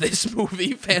namesake of this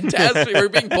movie, Fantastic. We're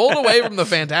being pulled away from the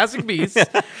Fantastic Beasts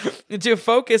to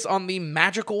focus on the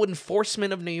magical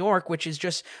enforcement of New York, which is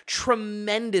just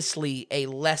tremendously a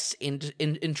less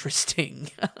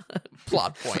interesting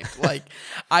plot point. Like,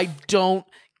 I don't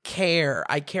care.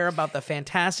 I care about the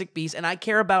Fantastic Beasts, and I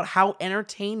care about how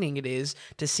entertaining it is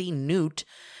to see Newt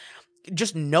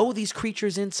just know these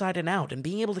creatures inside and out, and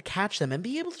being able to catch them and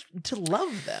be able to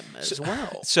love them as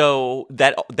well. So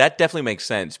that definitely makes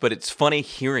sense, but it's funny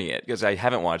hearing it because I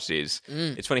haven't watched these.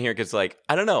 It's funny hearing because, like,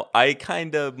 I don't know, I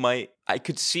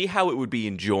could see how it would be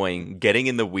enjoying getting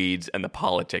in the weeds and the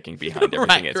politicking behind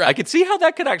everything. Right. I could see how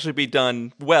that could actually be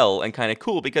done well and kind of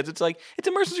cool because it's like it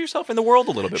immerses yourself in the world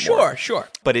a little bit more. Sure.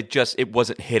 But it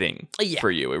wasn't hitting for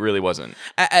you. It really wasn't.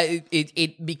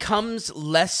 It becomes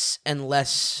less and less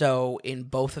so in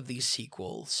both of these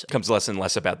sequels. It becomes less and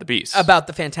less about the beast. About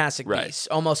the Fantastic Beasts.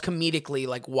 Almost comedically,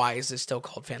 like, why is this still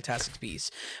called Fantastic Beasts?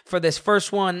 For this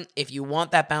first one, if you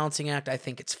want that balancing act, I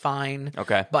think it's fine.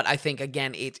 Okay. But I think,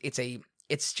 again,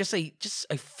 it's just a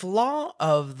flaw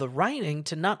of the writing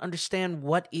to not understand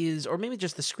what is, or maybe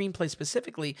just the screenplay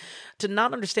specifically, to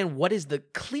not understand what is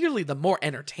clearly the more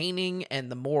entertaining and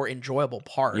the more enjoyable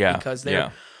part. Yeah. Because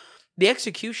the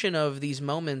execution of these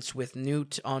moments with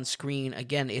Newt on screen,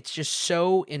 again, it's just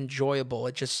so enjoyable.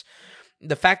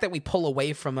 The fact that we pull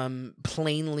away from him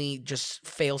plainly just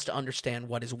fails to understand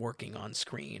what is working on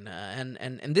screen.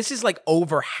 And this is like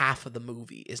over half of the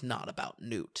movie is not about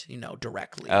Newt,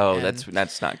 directly. Oh, and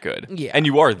that's not good. Yeah. And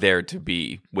you are there to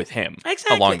be with him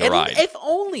along the ride. If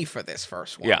only for this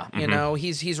first one. Yeah.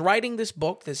 He's writing this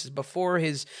book. This is before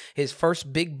his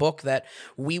first big book that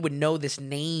we would know this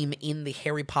name in the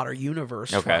Harry Potter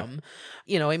universe from.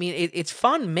 It's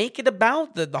fun. Make it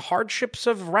about the hardships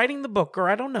of writing the book, or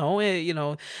I don't know.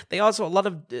 They also a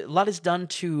lot is done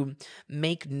to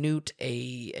make Newt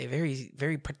a very,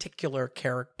 very particular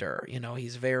character.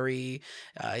 He's very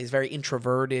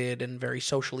introverted and very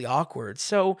socially awkward.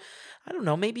 So I don't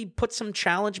know, maybe put some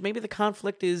challenge. Maybe the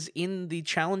conflict is in the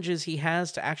challenges he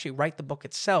has to actually write the book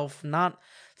itself, not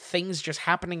things just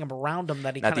happening around him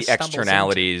that he kind of not the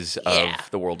externalities of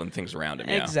the world and things around him.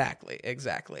 Yeah.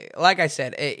 Exactly. Like I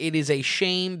said, it is a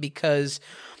shame because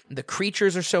the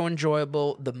creatures are so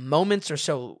enjoyable. The moments are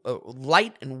so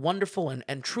light and wonderful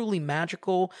and truly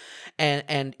magical.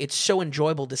 And it's so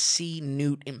enjoyable to see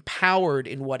Newt empowered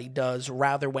in what he does,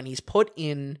 rather when he's put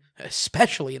in,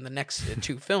 especially in the next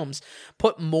two films,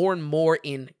 put more and more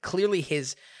in clearly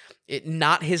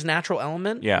not his natural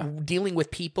element, dealing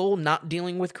with people, not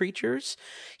dealing with creatures.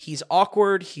 He's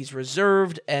awkward, he's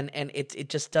reserved, and it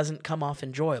just doesn't come off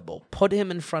enjoyable. Put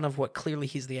him in front of what clearly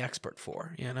he's the expert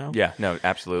for, Yeah, no,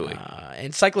 absolutely.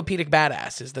 Encyclopedic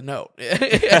badass is the note.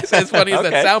 As funny as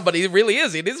that sounds, but he really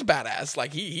is. It is badass.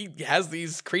 Like, he has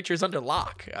these creatures under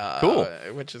lock. Cool.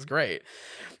 Which is great.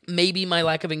 Maybe my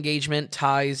lack of engagement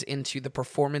ties into the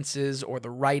performances or the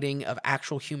writing of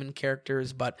actual human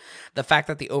characters, but the fact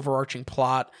that the overarching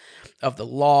plot of the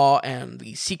law and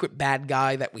the secret bad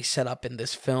guy that we set up in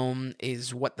this film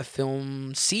is what the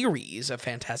film series of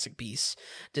Fantastic Beasts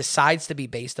decides to be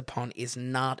based upon is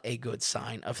not a good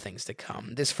sign of things to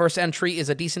come. This first entry is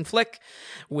a decent flick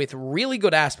with really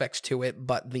good aspects to it,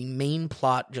 but the main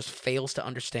plot just fails to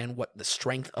understand what the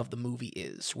strength of the movie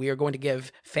is. We are going to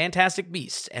give Fantastic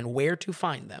Beasts and Where to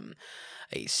Find Them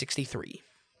a 63.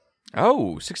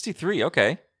 Oh, 63.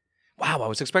 Okay. Wow, I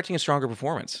was expecting a stronger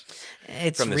performance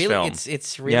from this film.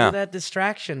 It's really that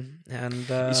distraction.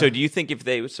 And so do you think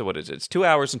what is it? It's 2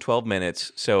 hours and 12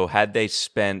 minutes. So had they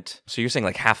spent, so you're saying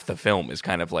like half the film is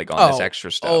kind of like on this extra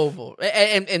stuff.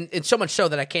 And so much so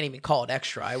that I can't even call it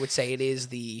extra. I would say it is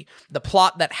the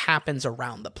plot that happens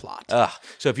around the plot.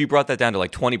 So if you brought that down to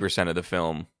like 20% of the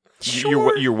film,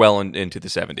 sure. You're well into the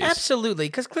 70s. Absolutely,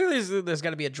 because clearly there's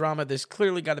got to be a drama. There's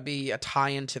clearly got to be a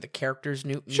tie-in to the characters.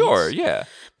 Sure, yeah.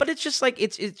 But it's just like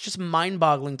it's just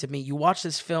mind-boggling to me. You watch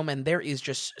this film and there is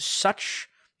just such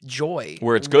joy.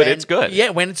 Where it's good, it's good. Yeah,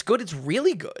 when it's good, it's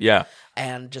really good. Yeah.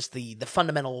 And just the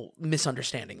fundamental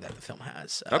misunderstanding that the film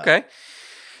has. Okay.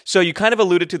 So you kind of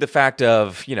alluded to the fact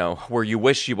of, where you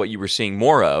wish what you were seeing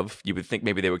more of. You would think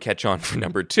maybe they would catch on for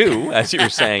number 2, as you were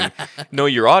saying, know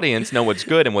your audience, know what's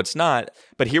good and what's not.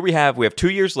 But here we have 2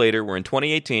 years later, we're in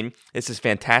 2018. This is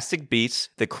Fantastic Beasts: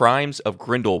 The Crimes of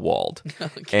Grindelwald.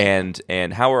 Okay.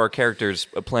 And how are our characters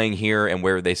playing here, and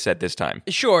where are they set this time?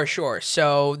 Sure.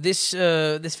 So this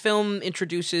film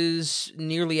introduces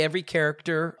nearly every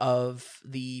character of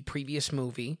the previous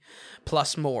movie,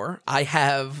 plus more. I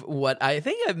have what I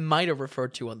think I might have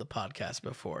referred to on the podcast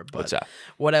before, but what's that?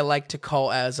 What I like to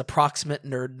call as approximate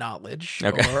nerd knowledge.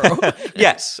 Okay.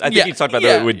 Yes, I think you talked about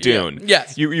that with Dune.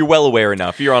 Yes. You're well aware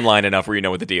enough. You're online enough where you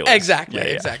know what the deal is.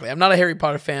 Exactly. I'm not a Harry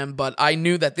Potter fan, but I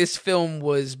knew that this film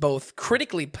was both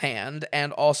critically panned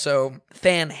and also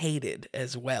fan hated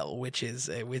as well, which is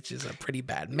a pretty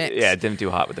bad mix. Yeah, it didn't do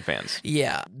hot with the fans.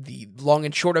 Yeah. The long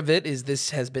and short of it is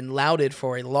this has been lauded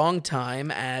for a long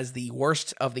time as the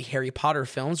worst of the Harry Potter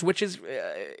films, which is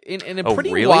in a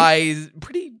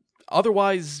pretty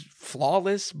otherwise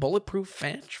flawless, bulletproof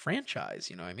franchise.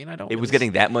 You know what I mean? It was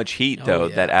getting that much heat, though,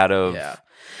 yeah, that out of... yeah.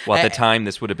 Well, at the time,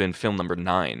 this would have been film number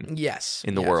 9 Yes.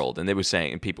 in the world. And they were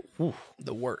saying, and people... Whew,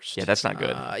 the worst. yeah, that's not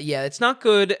good. Yeah, it's not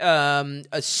good.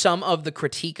 Some of the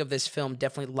critique of this film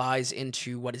definitely lies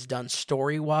into what is done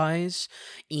story-wise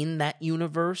in that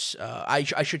universe. I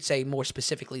should say more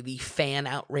specifically, the fan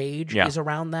outrage is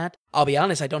around that. I'll be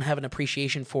honest, I don't have an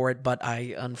appreciation for it, but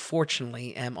I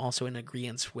unfortunately am also in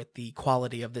agreement with the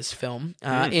quality of this film.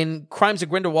 In Crimes of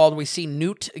Grindelwald, we see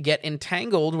Newt get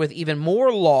entangled with even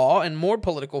more law and more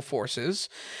political forces,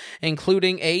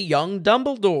 including a young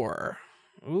Dumbledore.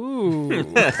 Ooh.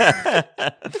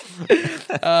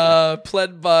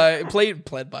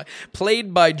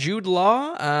 Played by Jude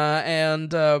Law,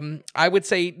 and I would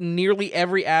say nearly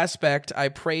every aspect I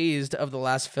praised of the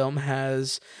last film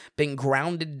has been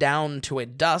grounded down to a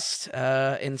dust,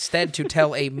 instead to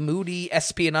tell a moody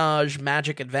espionage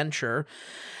magic adventure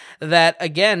that,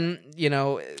 again, you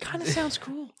know... Kind of sounds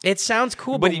cool. It sounds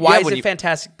cool, but why is it a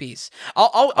fantastic beast?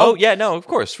 Of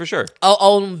course, for sure.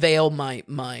 I'll unveil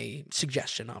my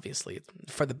suggestion, obviously,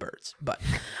 for the birds. But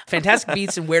Fantastic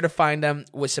Beasts and Where to Find Them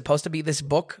was supposed to be this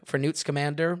book for Newt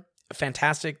Scamander.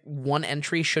 Fantastic one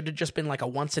entry, should have just been like a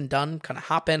once and done, kind of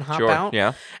hop in, hop out.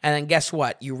 Yeah. And then guess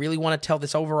what? You really want to tell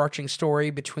this overarching story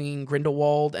between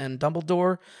Grindelwald and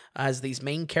Dumbledore as these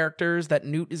main characters that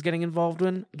Newt is getting involved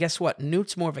in. Guess what?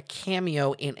 Newt's more of a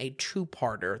cameo in a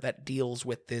two-parter that deals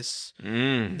with this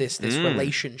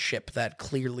relationship that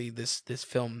clearly this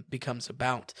film becomes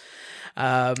about.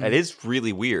 It is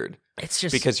really weird. It's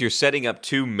just because you're setting up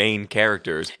 2 main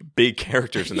characters, big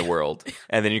characters in the world,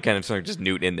 and then you kind of sort of just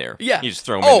Newt in there. Yeah, you just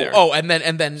throw them in there.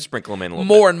 And then sprinkle them in a little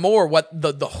more bit. and more. What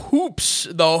the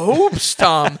hoops,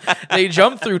 Tom, they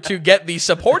jump through to get the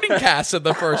supporting cast of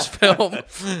the first film,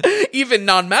 even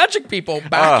non-magic people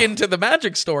back into the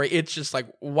magic story. It's just like,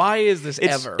 why is this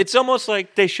ever? It's almost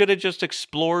like they should have just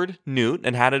explored Newt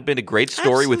and had it been a great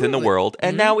story within the world,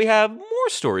 and now we have more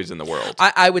stories in the world.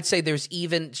 I would say there's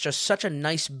even just such a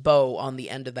nice bow on the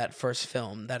end of that first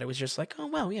film that it was just like, oh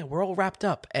wow, yeah, we're all wrapped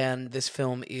up, and this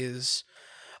film is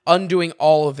undoing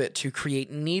all of it to create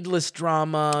needless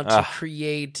drama, to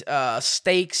create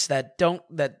stakes that don't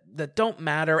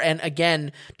matter, and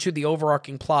again, to the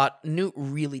overarching plot, Newt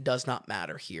really does not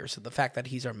matter here. So the fact that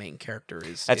he's our main character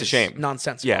is a shame,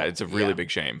 nonsensical. Yeah, it's a really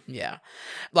big shame. Yeah,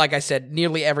 like I said,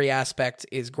 nearly every aspect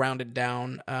is grounded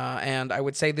down, and I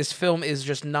would say this film is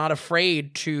just not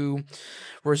afraid to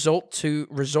resort to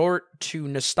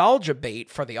nostalgia bait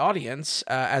for the audience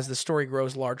as the story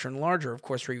grows larger and larger. Of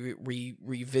course, we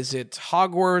revisit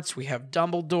Hogwarts. We have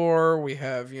Dumbledore. We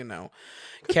have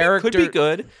character. Could be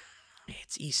good.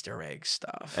 It's Easter egg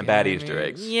stuff and bad Easter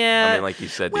eggs. Yeah, I mean, like you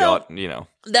said,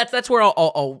 that's where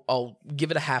I'll give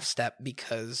it a half step,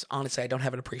 because honestly, I don't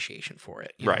have an appreciation for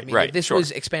it. Right. If this was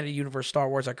expanded universe Star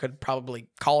Wars, I could probably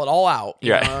call it all out.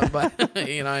 You know? But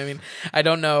I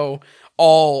don't know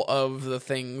all of the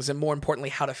things, and more importantly,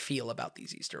 how to feel about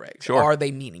these Easter eggs. Sure. Are they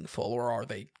meaningful, or are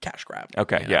they cash grab?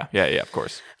 Okay, yeah, of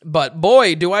course. But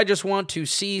boy, do I just want to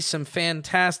see some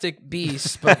Fantastic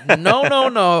Beasts. But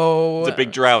no. It's a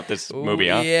big drought, this movie,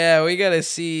 huh? Yeah, we gotta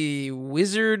see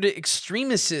Wizard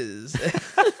Extremists.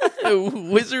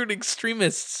 Wizard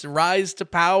Extremists rise to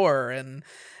power, and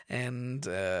kind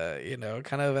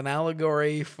of an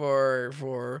allegory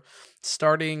for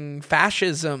starting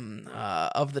fascism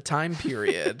of the time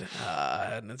period,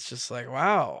 and it's just like,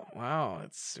 wow,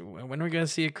 it's when are we going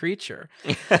to see a creature?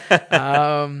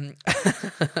 I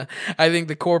think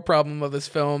the core problem of this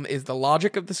film is the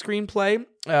logic of the screenplay.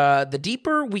 The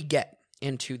deeper we get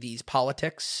into these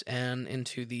politics and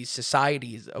into these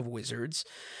societies of wizards,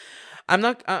 I'm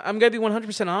going to be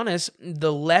 100% honest,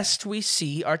 the less we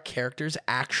see our characters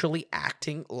actually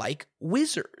acting like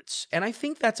wizards. And I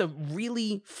think that's a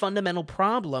really fundamental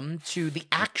problem to the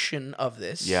action of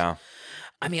this. Yeah.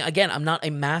 I mean, again, I'm not a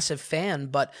massive fan,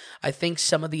 but I think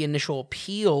some of the initial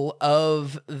appeal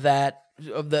of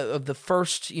the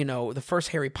first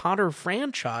Harry Potter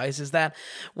franchise is that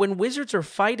when wizards are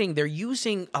fighting, they're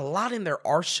using a lot in their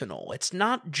arsenal. It's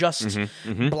not just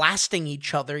blasting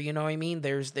each other, you know what I mean?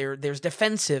 There's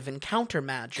defensive and counter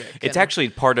magic. It's actually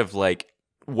part of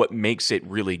what makes it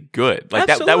really good. Like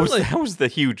that was the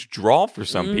huge draw for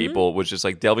some people, was just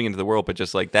like delving into the world, but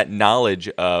just like that knowledge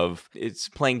of it's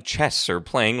playing chess or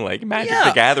playing like Magic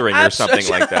the Gathering or something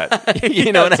like that.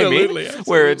 You know what I mean? Absolutely.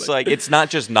 Where it's like it's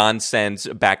not just nonsense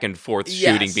back and forth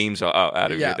shooting beams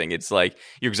out of your thing. It's like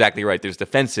you're exactly right. There's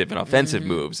defensive and offensive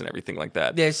moves and everything like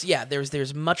that.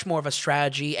 There's much more of a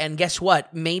strategy, and guess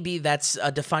what? Maybe that's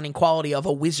a defining quality of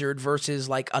a wizard versus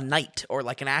like a knight or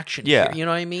like an action hero. You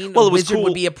know what I mean? Well, it was cool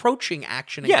would be approaching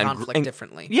action and conflict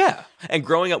differently. Yeah, and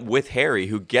growing up with Harry,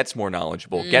 who gets more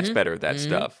knowledgeable, gets better at that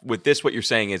stuff. With this, what you're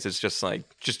saying is it's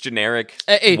just generic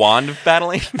wand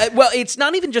battling. Well, it's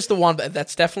not even just the wand.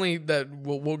 That's definitely that.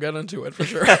 We'll get into it for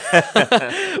sure.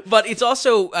 But it's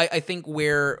also, I think,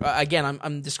 where again,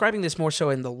 I'm describing this more so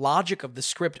in the logic of the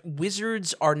script.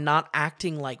 Wizards are not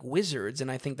acting like wizards,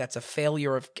 and I think that's a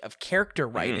failure of character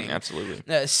writing.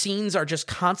 Absolutely, scenes are just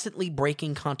constantly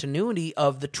breaking continuity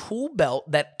of the tool belt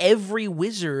that every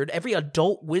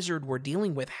adult wizard we're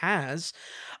dealing with has.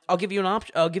 I'll give you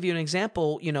an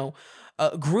example.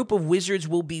 A group of wizards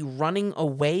will be running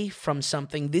away from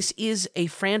something. This is a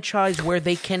franchise where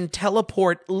they can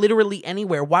teleport literally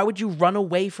anywhere. Why would you run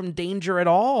away from danger at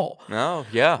all? No,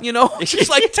 yeah. It's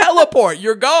just like teleport.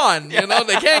 You're gone. They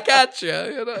can't catch you.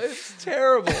 It's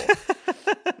terrible.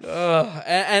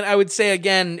 And I would say,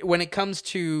 again, when it comes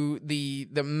to the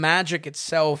magic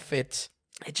itself, it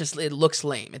looks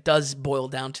lame. It does boil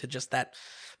down to just that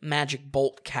magic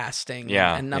bolt casting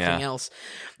and nothing else.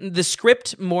 The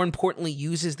script, more importantly,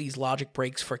 uses these logic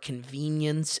breaks for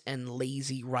convenience and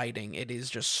lazy writing. It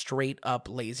is just straight up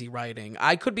lazy writing.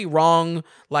 I could be wrong.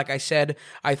 Like I said,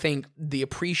 I think the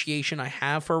appreciation I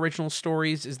have for original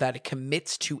stories is that it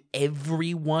commits to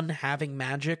everyone having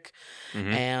magic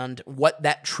and what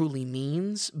that truly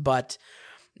means. But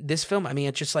this film, I mean,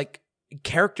 it's just like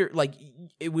character, like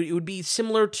it would be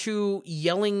similar to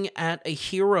yelling at a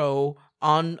hero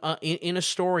in a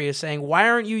story is saying, why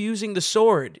aren't you using the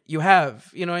sword you have?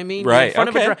 You know what I mean? Right. In front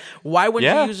of a why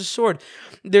wouldn't you use a sword?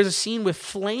 There's a scene with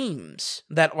flames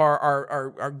that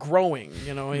are growing.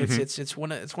 It's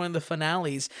one of the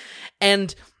finales,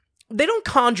 and they don't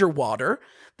conjure water.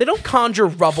 They don't conjure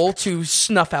rubble to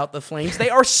snuff out the flames.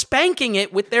 They are spanking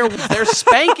it with they're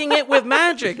spanking it with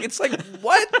magic. It's like,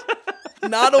 what?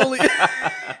 Not only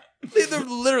they're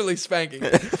literally spanking.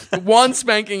 One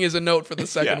spanking is a note for the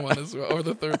second one as well, or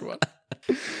the third one.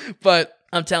 But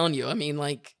I'm telling you, I mean,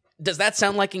 like, does that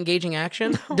sound like engaging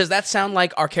action? No. Does that sound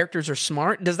like our characters are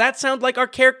smart? Does that sound like our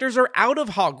characters are out of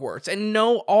Hogwarts and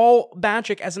know all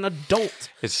magic as an adult?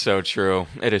 It's so true.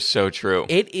 It is so true.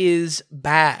 It is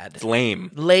bad. It's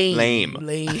lame.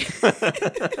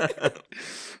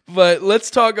 But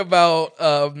let's talk about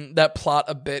that plot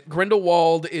a bit.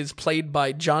 Grindelwald is played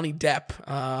by Johnny Depp,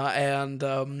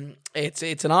 and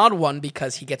it's an odd one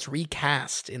because he gets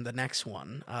recast in the next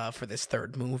one for this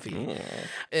third movie.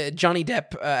 Johnny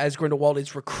Depp as Grindelwald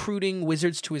is recruiting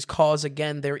wizards to his cause.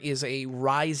 Again, there is a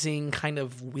rising kind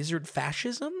of wizard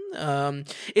fascism.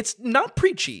 It's not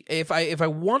preachy. If I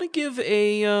want to give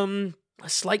a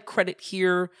slight credit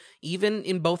here, even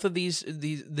in both of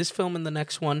this film and the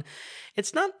next one,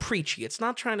 it's not preachy. It's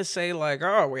not trying to say like,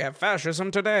 oh, we have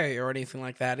fascism today or anything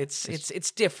like that.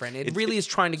 It's different. It really is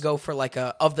trying to go for like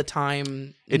a of the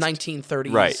time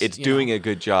 1930s. Right. It's doing a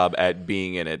good job at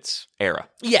being in its era.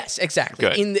 Yes, exactly.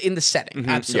 Good. In the setting.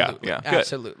 Absolutely. Yeah.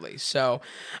 Absolutely. So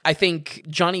I think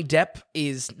Johnny Depp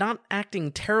is not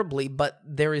acting terribly, but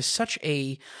there is such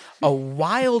a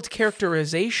wild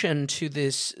characterization to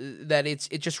this that it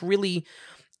just really,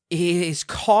 his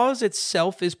cause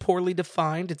itself is poorly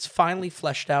defined. It's finally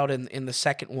fleshed out in the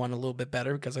second one a little bit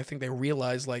better, because I think they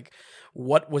realized like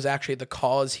what was actually the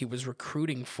cause he was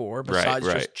recruiting for besides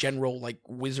just general like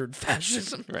wizard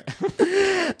fascism.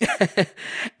 Right.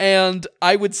 And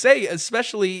I would say,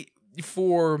 especially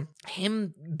for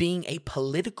him being a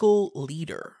political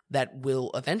leader that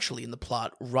will eventually in the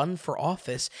plot run for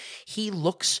office, he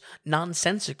looks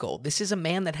nonsensical. This is a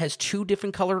man that has two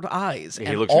different colored eyes.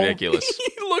 He looks ridiculous.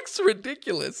 He looks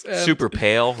ridiculous. And super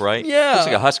pale, right? Yeah. Looks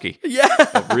like a husky. Yeah.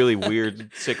 A really weird,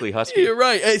 sickly husky. You're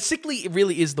right. Sickly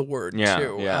really is the word,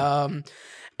 too. Yeah.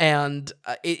 And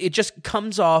it just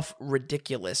comes off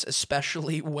ridiculous,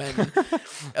 especially when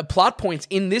plot points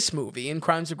in this movie, in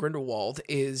Crimes of Grindelwald,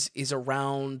 is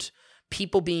around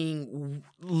people being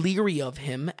leery of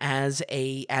him as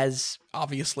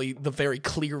obviously the very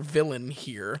clear villain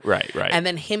here. Right. And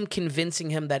then him convincing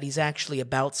him that he's actually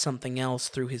about something else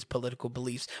through his political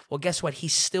beliefs. Well, guess what? He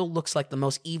still looks like the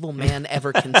most evil man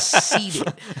ever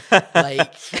conceited.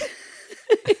 Like...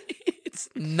 It's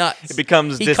nuts. He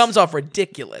comes off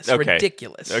ridiculous. Okay.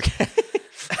 Ridiculous. Okay.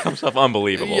 Comes off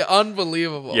unbelievable. Yeah,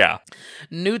 unbelievable. Yeah.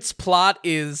 Newt's plot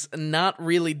is not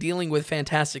really dealing with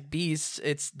Fantastic Beasts.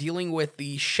 It's dealing with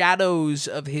the shadows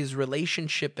of his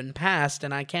relationship and past,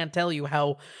 and I can't tell you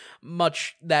how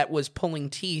much that was pulling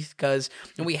teeth, because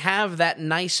we have that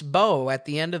nice bow at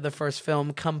the end of the first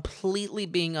film completely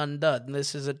being undone.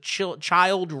 This is a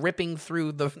child ripping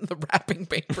through the wrapping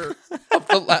paper of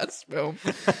the last film.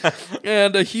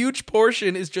 And a huge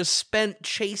portion is just spent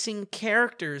chasing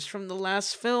characters from the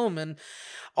last film, and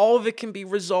all of it can be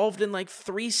resolved in like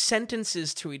 3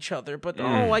 sentences to each other. But,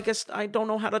 I guess I don't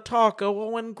know how to talk.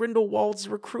 Oh, and Grindelwald's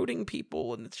recruiting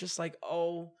people. And it's just like,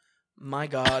 oh my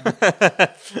God.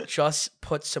 Just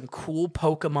put some cool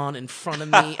Pokemon in front of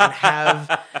me and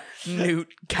have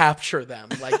Newt capture them.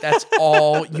 Like, that's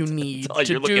all you need all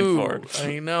to you're do. looking for.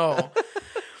 I know.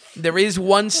 There is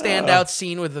one standout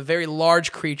scene with a very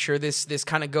large creature. This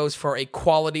kind of goes for a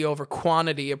quality over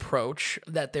quantity approach.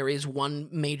 That there is one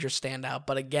major standout,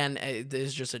 but again,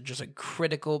 there's just a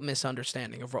critical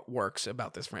misunderstanding of what works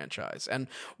about this franchise. And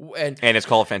it's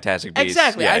called Fantastic Beasts.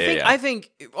 Exactly. Yeah, I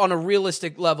think on a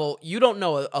realistic level, you don't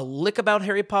know a lick about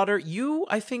Harry Potter. You,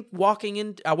 I think, walking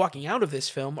out of this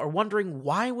film are wondering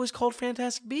why it was called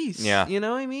Fantastic Beasts. Yeah. You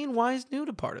know what I mean? Why is Newt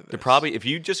a part of this? They're probably, if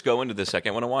you just go into the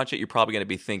second one and watch it, you're probably going to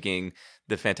be thinking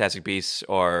the Fantastic Beasts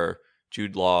are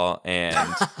Jude Law and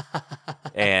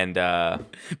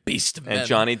Beast of and Men.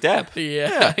 Johnny Depp.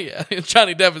 Yeah.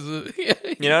 Johnny Depp is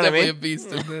You know what I definitely mean? a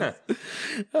beast in this.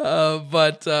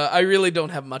 But I really don't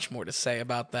have much more to say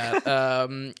about that,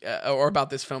 or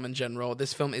about this film in general.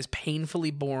 This film is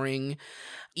painfully boring.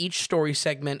 Each story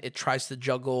segment it tries to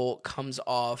juggle comes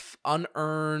off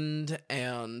unearned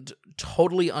and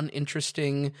totally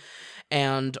uninteresting.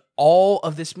 And all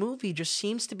of this movie just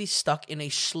seems to be stuck in a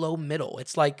slow middle.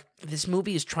 It's like this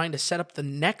movie is trying to set up the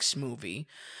next movie.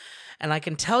 And I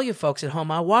can tell you folks at home,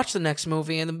 I watched the next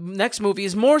movie, and the next movie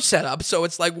is more setup. So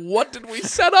it's like, what did we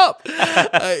set up?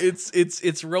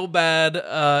 It's real bad.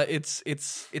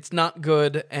 It's not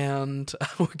good, and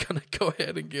we're gonna go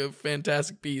ahead and give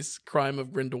Fantastic Beasts: Crime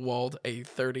of Grindelwald a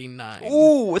 39.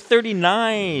 Ooh, a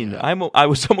 39. I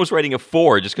was almost writing a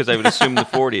 4 just because I would assume the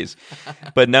 40s,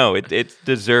 but no, it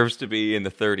deserves to be in the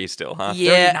 30s still, huh?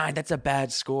 Yeah. 39. That's a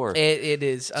bad score. It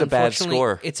is. It's a bad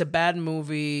score. It's a bad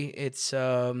movie. It's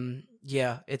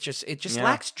it just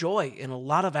lacks joy in a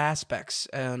lot of aspects,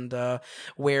 and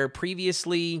where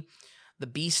previously the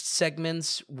Beast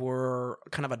segments were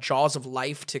kind of a jaws of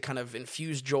life to kind of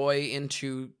infuse joy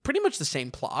into pretty much the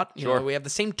same plot. You know, we have the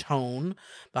same tone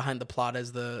behind the plot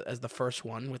as the first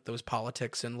one with those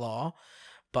politics and law.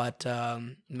 But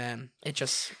man, it's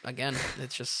just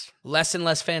less and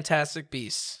less Fantastic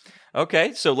Beasts.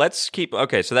 Okay, so let's keep.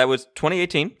 Okay, so that was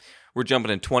 2018. We're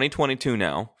jumping in 2022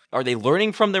 now. Are they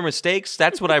learning from their mistakes?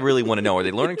 That's what I really want to know. Are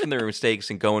they learning from their mistakes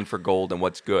and going for gold and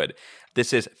what's good?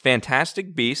 This is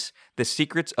Fantastic Beasts: The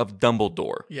Secrets of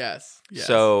Dumbledore. Yes.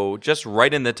 So just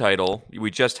right in the title, we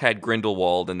just had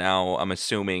Grindelwald, and now I'm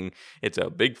assuming it's a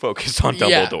big focus on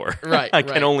Dumbledore. Yeah, right. I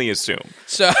can only assume.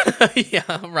 So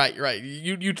yeah, right.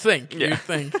 You'd think.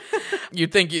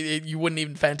 You'd think you wouldn't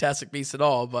even Fantastic Beasts at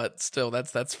all, but still,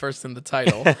 that's first in the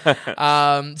title.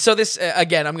 So this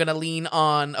again, I'm gonna lean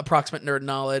on approximate nerd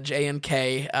knowledge,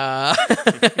 A&K.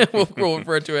 We'll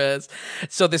refer to it as.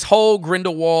 So this whole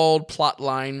Grindelwald plot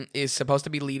line is supposed to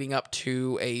be leading up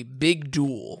to a big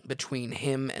duel between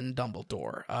him and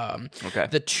Dumbledore.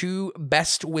 The two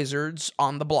best wizards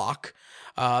on the block.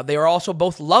 They are also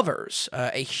both lovers.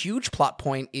 A huge plot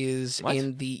point is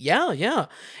in the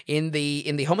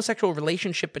homosexual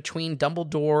relationship between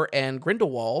Dumbledore and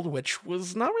Grindelwald, which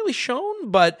was not really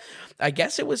shown, but I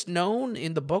guess it was known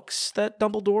in the books that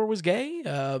Dumbledore was gay.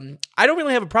 I don't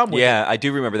really have a problem with it. Yeah, I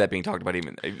do remember that being talked about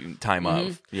even time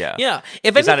of. Yeah. Yeah.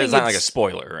 It's not like a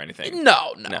spoiler or anything.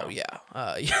 No. Yeah.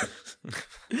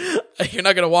 You're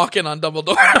not going to walk in on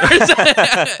Dumbledore.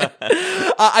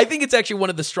 I think it's actually one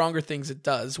of the stronger things it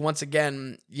does. Once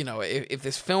again, you know, if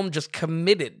this film just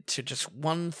committed to just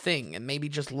one thing and maybe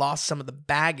just lost some of the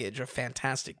baggage of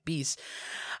Fantastic Beasts,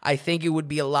 I think it would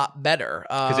be a lot better.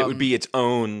 Because it would be its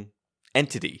own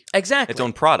entity. Exactly. Its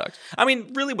own product. I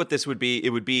mean, really what this would be, it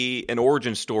would be an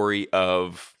origin story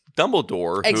of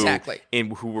Dumbledore,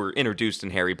 who were introduced in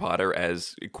Harry Potter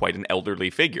as quite an elderly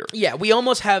figure. Yeah, we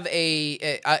almost have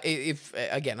if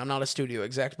again, I'm not a studio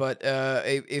exec, but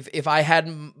if I had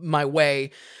my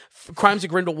way, Crimes of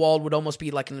Grindelwald would almost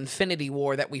be like an Infinity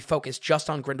War that we focus just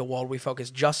on Grindelwald, we focus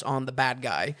just on the bad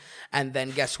guy, and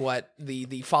then guess what?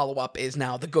 The follow-up is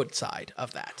now the good side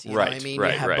of that. You know what I mean? You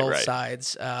have both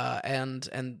sides, and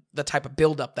the type of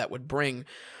build-up that would bring.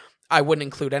 I wouldn't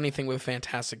include anything with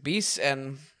Fantastic Beasts,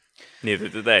 and neither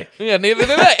did they. Yeah, neither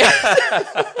did they.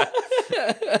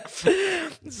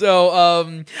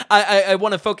 So I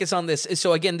want to focus on this.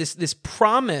 So again, this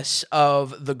promise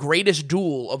of the greatest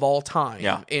duel of all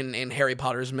time in Harry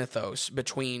Potter's mythos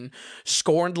between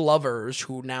scorned lovers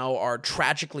who now are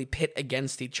tragically pit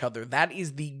against each other. That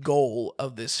is the goal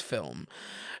of this film.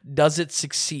 Does it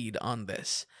succeed on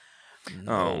this?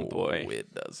 Oh, boy.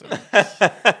 It doesn't.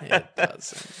 It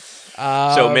doesn't.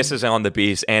 So it misses on the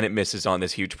beast, and it misses on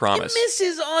this huge promise. It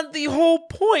misses on the whole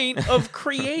point of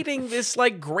creating this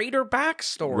like greater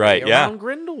backstory Right, around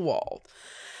Grindelwald.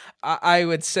 I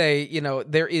would say,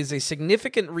 there is a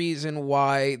significant reason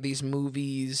why these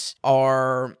movies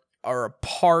are a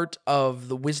part of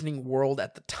the Wizarding world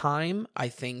at the time. I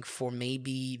think for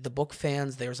maybe the book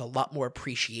fans, there's a lot more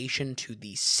appreciation to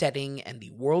the setting and the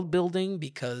world building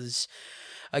because,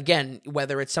 again,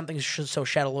 whether it's something so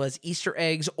shallow as Easter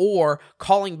eggs or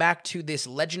calling back to this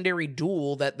legendary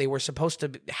duel that they were supposed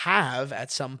to have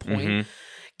at some point,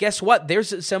 guess what?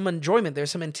 There's some enjoyment.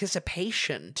 There's some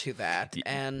anticipation to that.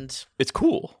 And it's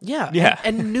cool. Yeah.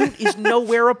 And Newt is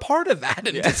nowhere a part of that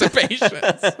anticipation.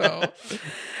 So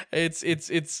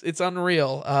it's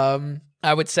unreal.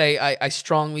 I would say I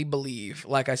strongly believe,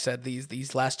 like I said,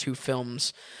 these last two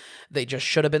films, they just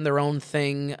should have been their own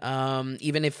thing.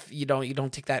 Even if you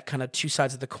don't take that kind of two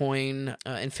sides of the coin,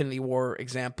 Infinity War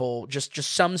example, just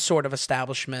some sort of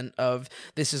establishment of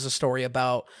this is a story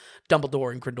about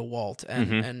Dumbledore and Grindelwald,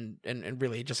 and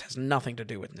really it just has nothing to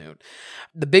do with Newt.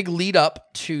 The big lead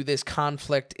up to this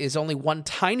conflict is only one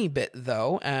tiny bit,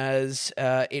 though, as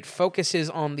it focuses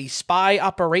on the spy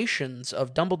operations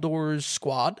of Dumbledore's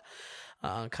squad.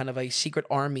 Kind of a secret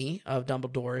army of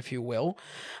Dumbledore, if you will.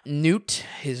 Newt,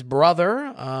 his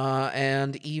brother,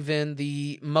 and even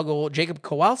the Muggle Jacob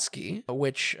Kowalski,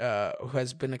 which who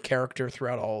has been a character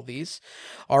throughout all of these,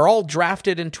 are all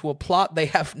drafted into a plot they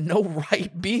have no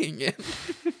right being in.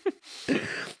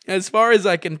 As far as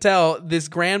I can tell, this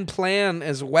grand plan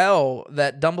as well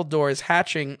that Dumbledore is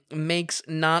hatching makes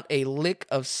not a lick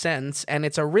of sense, and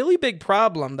it's a really big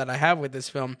problem that I have with this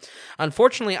film.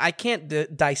 Unfortunately, I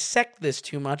can't dissect this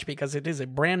too much because it is a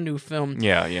brand new film.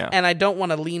 Yeah. And I don't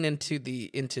want to lean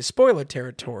into spoiler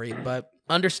territory, but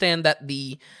understand that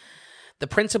the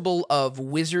principle of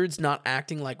wizards not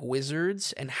acting like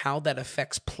wizards and how that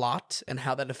affects plot and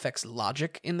how that affects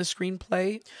logic in the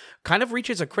screenplay kind of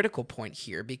reaches a critical point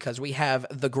here because we have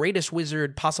the greatest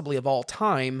wizard possibly of all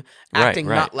time acting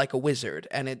not like a wizard,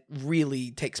 and it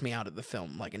really takes me out of the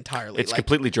film like entirely. It's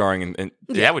completely jarring, and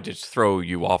that would just throw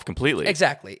you off completely.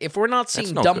 Exactly. If we're not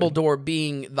seeing Dumbledore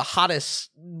being the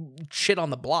hottest shit on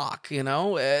the block,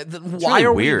 why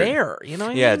are we there? You know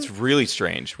what I mean? It's really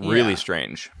strange. Really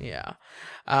strange. Yeah.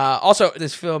 Also,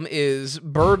 this film is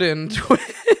burdened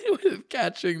with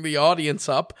catching the audience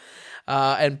up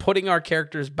and putting our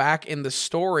characters back in the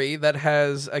story that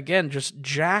has, again, just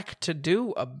jack to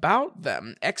do about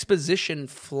them. Exposition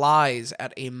flies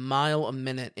at a mile a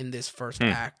minute in this first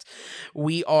act.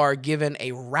 We are given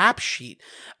a rap sheet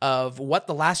of what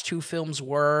the last two films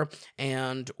were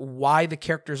and why the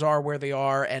characters are where they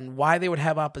are and why they would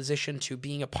have opposition to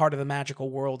being a part of the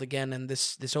magical world again and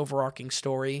this overarching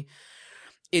story.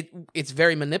 It's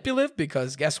very manipulative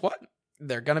because guess what?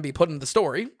 They're going to be put in the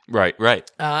story. Right.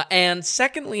 And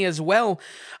secondly as well,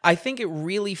 I think it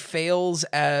really fails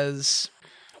as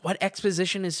what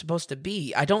exposition is supposed to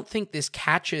be. I don't think this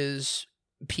catches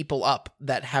people up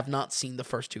that have not seen the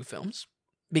first two films.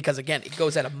 Because, again, it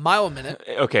goes at a mile a minute.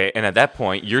 Okay, and at that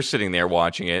point, you're sitting there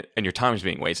watching it, and your time's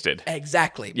being wasted.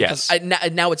 Exactly. Yes.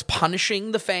 Because now it's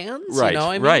punishing the fans. Right, you know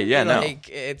what I mean? right, yeah, like,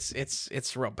 no.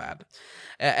 It's real bad.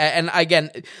 And,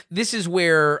 again, this is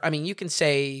where, you can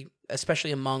say,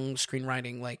 especially among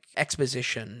screenwriting, like,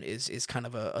 exposition is kind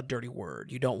of a dirty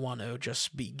word. You don't want to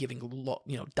just be giving,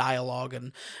 dialogue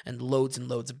and loads and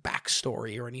loads of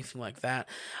backstory or anything like that.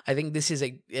 I think this is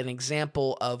an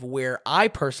example of where I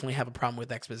personally have a problem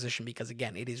with exposition because,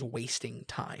 again, it is wasting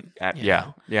time.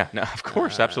 Yeah, no, of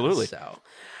course, absolutely. So,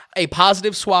 a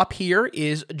positive swap here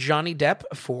is Johnny Depp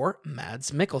for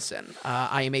Mads Mikkelsen.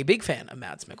 I am a big fan of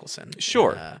Mads Mikkelsen.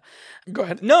 Sure. Go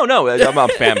ahead. No, I'm a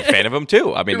fan of him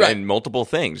too. In multiple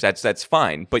things. That's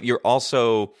fine. But you're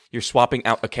swapping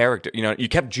out a character. You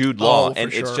kept Jude Law,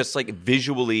 and it's just like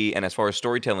visually and as far as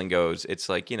storytelling goes, it's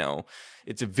like,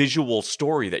 it's a visual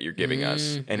story that you're giving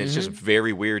us, and it's just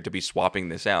very weird to be swapping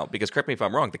this out. Because correct me if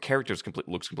I'm wrong, the character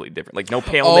looks completely different. Like no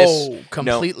paleness. Oh,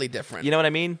 completely different. You know what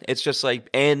I mean? It's just like,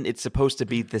 and it's supposed to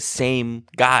be the same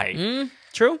guy.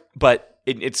 True, but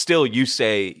it's still, you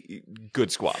say,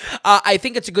 good swap. I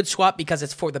think it's a good swap because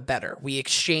it's for the better. We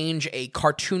exchange a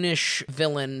cartoonish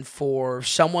villain for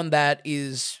someone that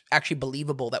is actually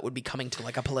believable, that would be coming to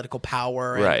like a political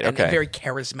power and a very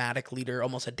charismatic leader,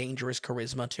 almost a dangerous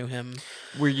charisma to him.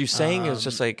 Were you saying it was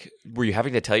just like, were you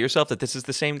having to tell yourself that this is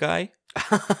the same guy?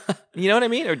 You know what I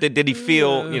mean? Or did he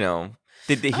feel,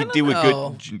 Did he I don't do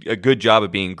know. a good job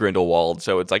of being Grindelwald?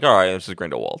 So it's like, all right, this is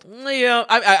Grindelwald. Yeah,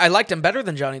 I liked him better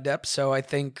than Johnny Depp, so I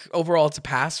think overall it's a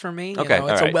pass for me. Okay, It's all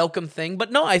a right. welcome thing.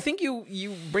 But no, I think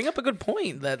you bring up a good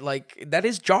point that like that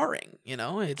is jarring.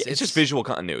 It's just visual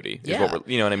continuity. Is Yeah. what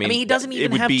you know what I mean? He doesn't It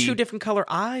even would have be- two different color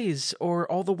eyes or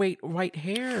all the white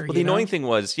hair. Well, the annoying thing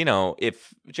was,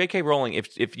 if J.K. Rowling,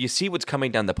 if you see what's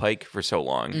coming down the pike for so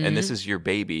long, and this is your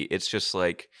baby, it's just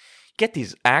like, get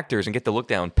these actors and get the look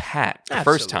down pat the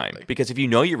first time. Absolutely. Because if you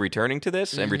know you're returning to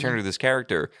this and returning to this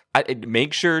character,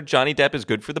 make sure Johnny Depp is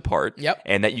good for the part. Yep.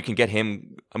 And that you can get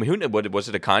him. I mean, was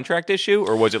it a contract issue,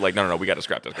 or was it like, no, we got to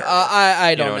scrap this character?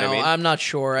 I don't know what know. I mean? I'm not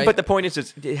sure. But the point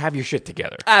is have your shit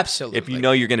together. Absolutely. If you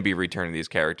know you're going to be returning these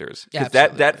characters, because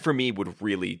Absolutely. that for me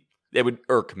it would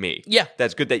irk me. Yeah.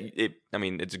 That's good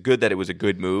it's good that it was a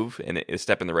good move and a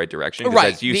step in the right direction.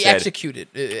 Right. As you the said, executed.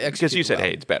 because you said, well.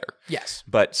 hey, it's better. Yes.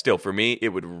 But still, for me, it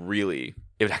would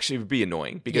actually be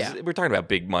annoying because Yeah. we're talking about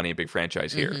big money, big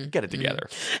franchise here. Get it together.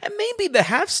 And maybe the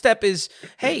half step is,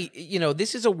 hey,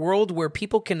 this is a world where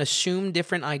people can assume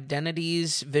different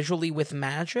identities visually with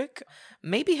magic.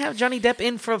 Maybe have Johnny Depp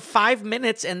in for 5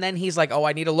 minutes, and then he's like, "Oh,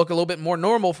 I need to look a little bit more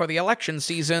normal for the election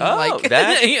season." Oh, like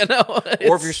that-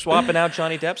 Or if you're swapping out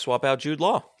Johnny Depp, swap out Jude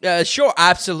Law. sure,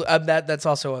 absolutely. That's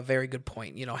also a very good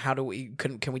point. How do we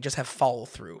can we just have follow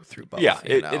through both? Yeah,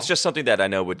 it's just something that I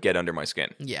know would get under my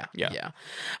skin. Yeah. Yeah.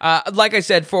 Like I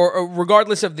said, for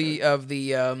regardless of the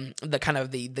kind of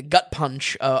the gut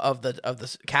punch of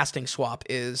the casting swap,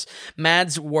 is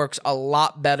Mads works a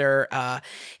lot better.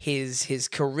 His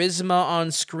charisma on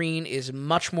screen is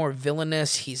much more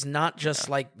villainous. He's not just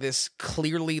like this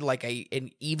clearly like an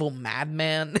evil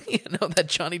madman. That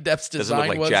Johnny Depp's design Doesn't look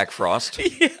like was. Jack Frost.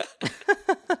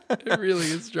 It really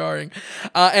is jarring.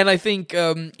 And I think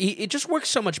it just works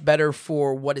so much better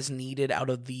for what is needed out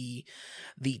of the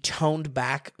toned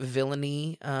back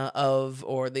villainy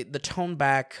the toned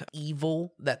back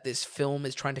evil that this film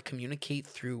is trying to communicate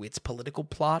through its political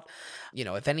plot.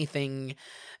 If anything,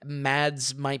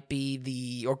 Mads might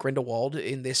be or Grindelwald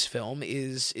in this film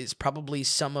is probably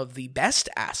some of the best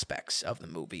aspects of the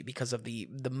movie because of the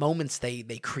moments they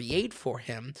create for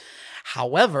him.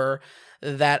 However,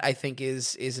 that I think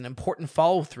is an important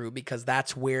follow through because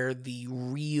that's where the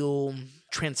real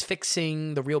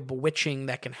transfixing, the real bewitching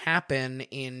that can happen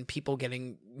in people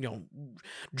getting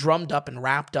drummed up and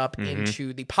wrapped up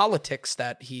into the politics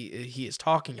that he is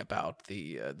talking about,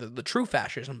 the true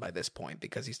fascism by this point,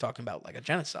 because he's talking about like a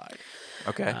genocide.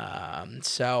 Okay.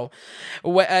 So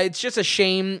it's just a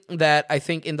shame that I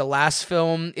think in the last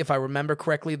film, if I remember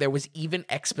correctly, there was even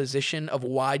exposition of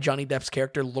why Johnny Depp's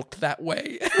character looked that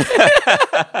way.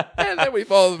 And then we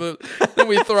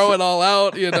throw it all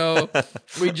out,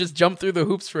 we just jump through the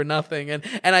hoops for nothing.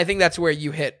 And I think that's where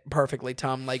you hit perfectly,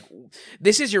 Tom. Like,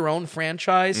 this is your own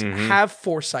franchise. Have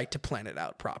foresight to plan it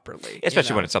out properly.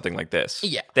 Especially when it's something like this.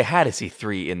 Yeah. They had to see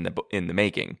 3 in the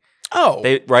making. Oh,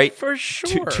 right? For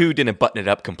sure. Two didn't button it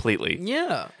up completely.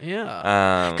 Yeah.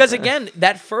 Because again,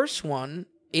 that first one,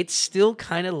 it still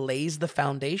kind of lays the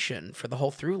foundation for the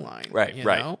whole through line. Right, you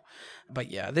right. know? But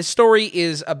yeah, this story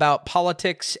is about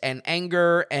politics and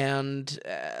anger, and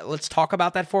let's talk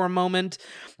about that for a moment.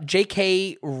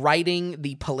 J.K. writing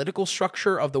the political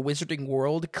structure of the wizarding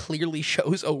world clearly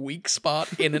shows a weak spot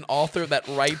in an author that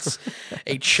writes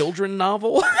a children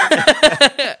novel.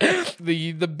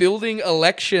 The building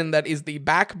election that is the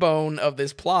backbone of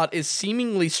this plot is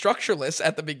seemingly structureless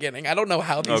at the beginning. I don't know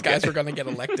how these guys were going to get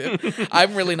elected.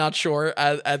 I'm really not sure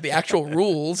at the actual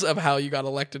rules of how you got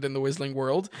elected in the wizarding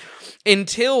world.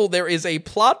 Until there is a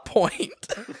plot point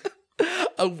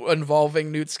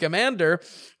involving Newt Scamander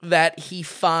that he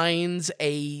finds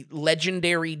a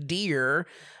legendary deer,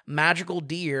 magical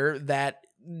deer that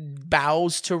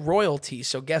bows to royalty.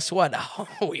 So guess what?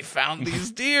 Oh, we found these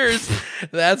deers.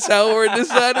 That's how we're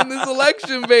deciding this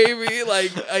election, baby.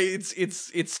 Like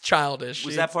it's childish.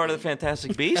 Was that part of the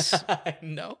Fantastic Beasts?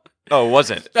 No. Oh, it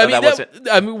wasn't. I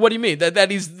mean, what do you mean?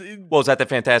 That he's Well, is that the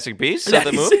Fantastic Beasts of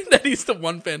the movie? That he's the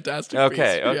one Fantastic Beast.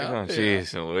 Okay. Yeah, Oh,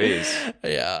 jeez, Louise.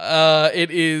 Yeah.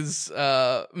 It is.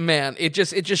 Man, it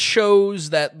just shows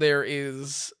that there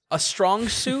is a strong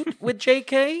suit with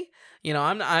J.K.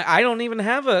 I don't even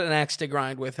have an axe to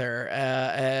grind with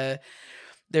her.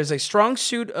 There's a strong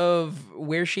suit of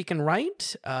where she can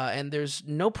write, and there's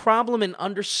no problem in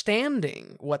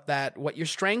understanding what your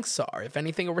strengths are. If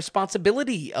anything, a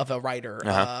responsibility of a writer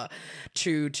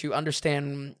to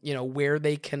understand, where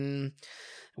they can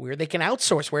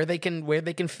outsource, where they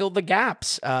can fill the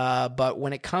gaps. But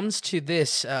when it comes to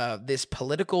this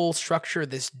political structure,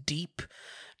 this deep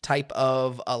type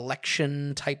of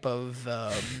election, type of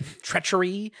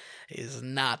treachery is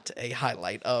not a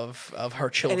highlight of her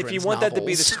children's And if you want novels. that to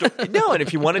be the story, no, and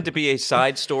if you want it to be a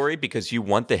side story because you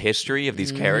want the history of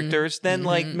these characters, then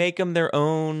like make them their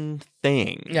own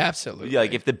thing. Yeah, absolutely.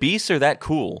 Like if the beasts are that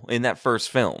cool in that first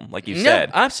film, like you Yeah,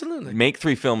 said, absolutely. make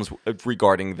 3 films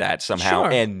regarding that somehow.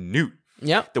 Sure. And Newt.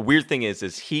 Yeah. The weird thing is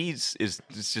he's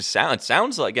just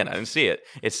sounds like, again, I didn't see it.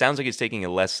 It sounds like he's taking a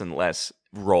less and less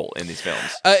role in these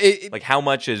films. Like how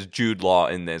much is Jude Law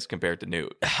in this compared to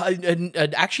Newt?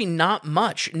 Actually, not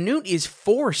much. Newt is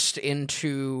forced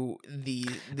into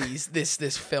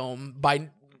this film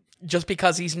by just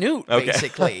because he's Newt,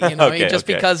 basically. You know,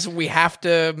 because we have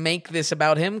to make this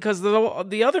about him because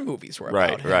the other movies were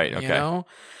about him. Right. Okay. You know?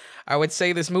 I would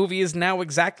say this movie is now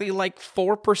exactly like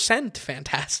 4%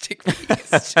 Fantastic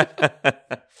Beasts.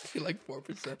 Like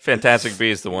 4%. Fantastic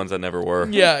Beasts, the ones that never were.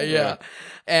 Yeah.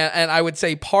 And I would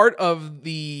say part of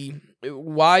the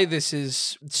why this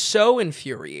is so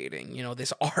infuriating, you know,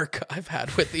 this arc I've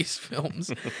had with these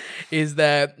films, is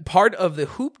that part of the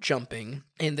hoop jumping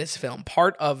in this film,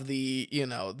 part of the, you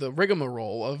know, the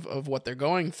rigmarole of what they're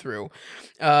going through,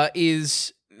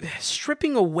 is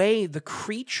stripping away the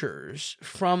creatures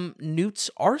from Newt's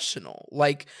arsenal.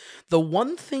 Like, the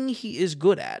one thing he is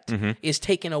good at is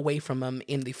taken away from him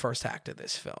in the first act of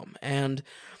this film. And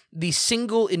the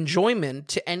single enjoyment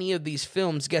to any of these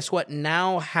films, guess what,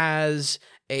 is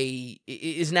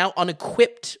now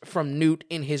unequipped from Newt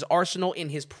in his arsenal, in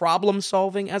his problem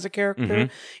solving as a character,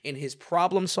 in his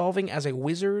problem solving as a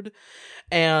wizard.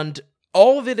 And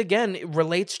all of it, again,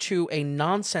 relates to a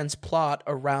nonsense plot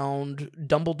around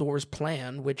Dumbledore's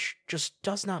plan, which just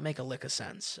does not make a lick of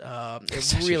sense.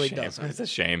 It really doesn't. It's a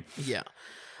shame. Yeah.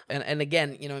 And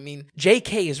again, you know, I mean,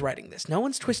 J.K. is writing this. No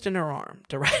one's twisting her arm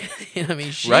to write. You know, I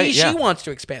mean, she wants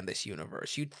to expand this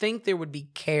universe. You'd think there would be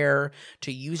care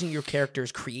to using your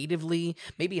characters creatively,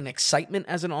 maybe an excitement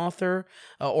as an author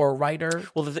or a writer.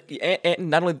 Well, and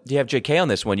not only do you have J.K. on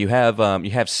this one, you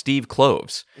have Steve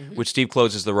Kloves, which Steve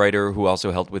Kloves is the writer who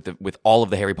also helped with all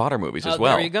of the Harry Potter movies as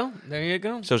well. There you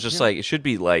go. So it's just like it should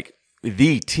be like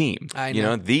the team. I know. You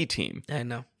know, the team. I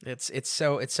know. It's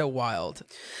so wild.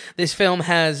 This film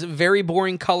has very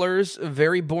boring colors,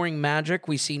 very boring magic.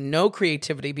 We see no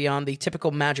creativity beyond the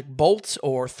typical magic bolts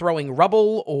or throwing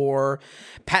rubble or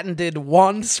patented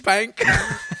wand spank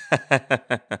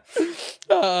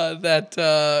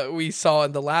that we saw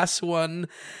in the last one.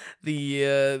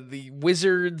 The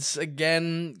wizards,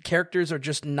 again, characters are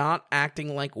just not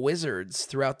acting like wizards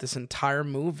throughout this entire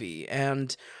movie.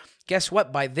 And guess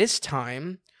what? By this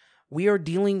time, we are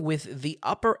dealing with the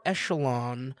upper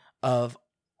echelon of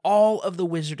all of the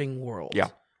wizarding world. Yeah.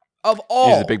 Of all.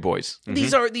 These are the big boys.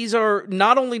 These are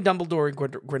not only Dumbledore and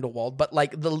Grindelwald, but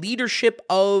like the leadership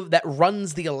that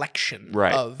runs the election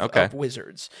of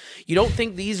wizards. You don't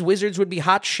think these wizards would be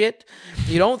hot shit?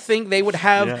 You don't think they would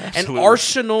have an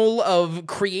arsenal of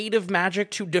creative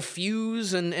magic to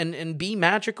diffuse and be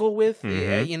magical with?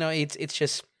 You know, it's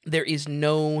just, there is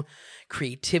no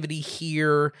creativity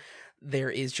here.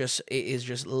 It is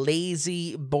just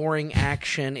lazy, boring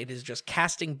action. It is just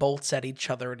casting bolts at each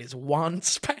other. It is wand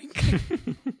spank.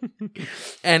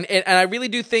 and I really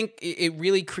do think it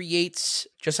really creates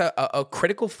just a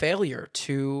critical failure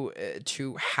to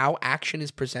how action is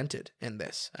presented in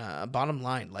this. Bottom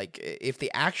line, like, if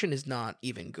the action is not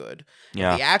even good,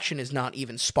 if the action is not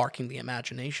even sparking the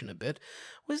imagination a bit,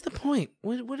 what is the point?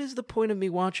 What is the point of me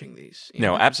watching these?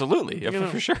 No, absolutely. Yeah,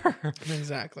 for sure.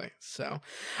 Exactly. So,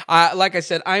 like I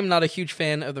said, I'm not a huge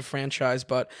fan of the franchise,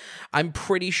 but I'm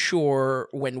pretty sure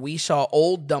when we saw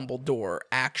old Dumbledore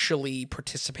actually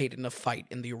participate in a fight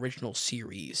in the original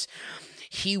series,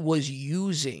 he was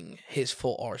using his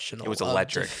full arsenal. It was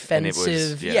electric.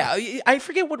 Defensive. I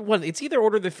forget what one. It's either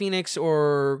Order of the Phoenix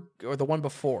or the one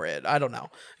before it. I don't know.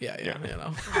 Yeah. You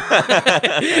know.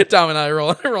 Tom and I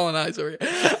rolling eyes over here.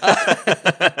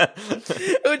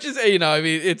 Which is, you know, I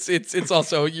mean, it's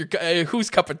also whose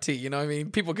cup of tea. You know, I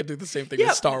mean, people could do the same thing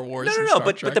with Star Wars. No.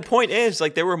 But the point is,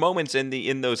 like, there were moments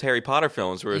in those Harry Potter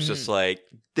films where it's just like,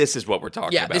 this is what we're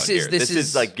talking about. This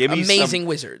is like, give me amazing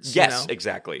wizards. Yes, you know?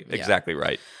 exactly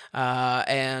right.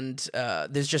 And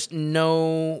there's just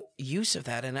no use of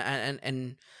that,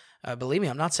 and Believe me,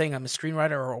 I'm not saying I'm a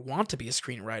screenwriter or want to be a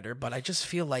screenwriter, but I just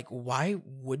feel like, why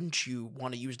wouldn't you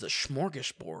want to use the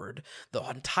smorgasbord, the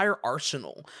entire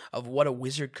arsenal of what a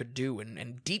wizard could do,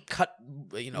 and deep cut,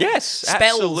 Yes, spells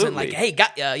absolutely. and like, hey,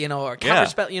 got ya, or counter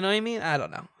spell, you know what I mean? I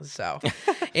don't know. So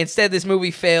instead, this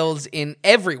movie fails in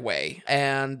every way,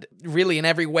 and really in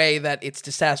every way that its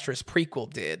disastrous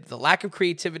prequel did. The lack of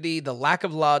creativity, the lack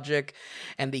of logic,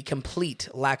 and the complete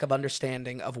lack of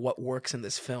understanding of what works in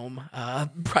this film,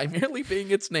 primarily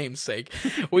being its namesake.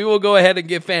 We will go ahead and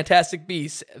give Fantastic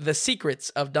Beasts: The Secrets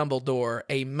of Dumbledore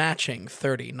a matching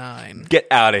 39. Get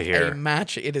out of here.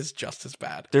 It is just as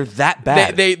bad. They're that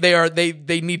bad.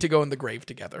 They need to go in the grave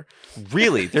together.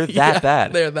 Really? They're that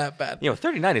bad? They're that bad.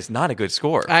 39 is not a good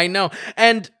score. I know.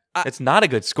 And it's not a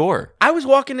good score. I was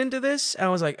walking into this, and I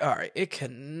was like, all right, it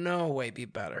can no way be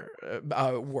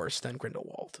worse than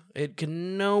Grindelwald. It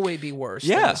can no way be worse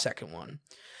than the second one.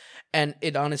 And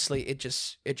it honestly, it's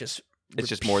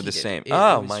just more of the same.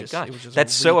 My God.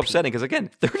 That's so upsetting because, again,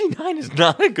 39 is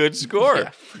not a good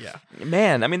score. Yeah.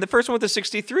 Man, I mean, the first one with the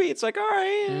 63, it's like, all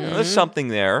right, there's something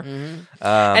there.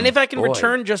 And if I can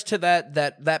return just to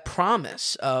that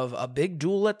promise of a big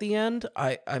duel at the end,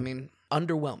 I mean,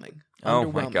 underwhelming.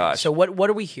 Oh, my gosh. So what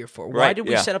are we here for? Why did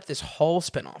we set up this whole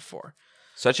spinoff for?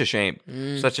 Such a shame.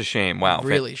 Such a shame. Wow.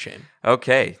 Really shame.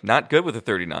 Okay. Not good with a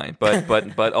 39,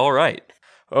 but all right.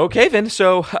 Okay, Vin.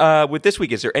 So with this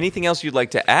week, is there anything else you'd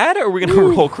like to add, or are we going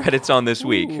to roll credits on this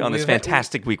week, on this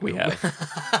fantastic week we have?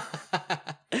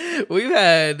 We've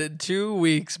had 2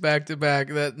 weeks back to back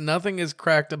that nothing is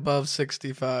cracked above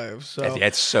 65. So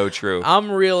that's so true.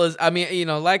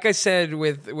 Like I said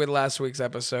with last week's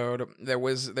episode,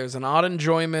 there's an odd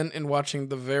enjoyment in watching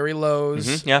the very lows.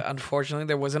 Mm-hmm, yeah. Unfortunately,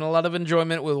 there wasn't a lot of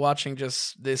enjoyment with watching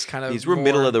just this kind of. These were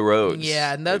middle of the roads.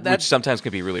 Yeah, and which sometimes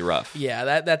can be really rough.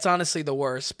 Yeah, that's honestly the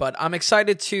worst. But I'm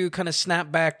excited to kind of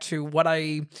snap back to what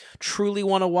I truly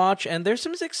want to watch, and there's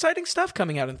some exciting stuff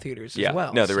coming out in theaters as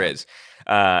well. No, there is.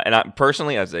 And I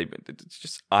personally,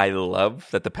 I love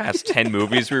that the past 10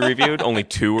 movies we reviewed, only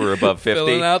 2 are above 50.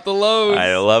 Filling out the lows.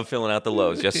 I love filling out the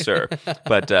lows, yes, sir.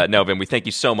 But no, Vin, we thank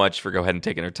you so much for go ahead and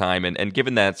taking our time and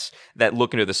given that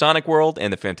look into the Sonic world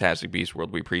and the Fantastic Beasts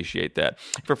world. We appreciate that.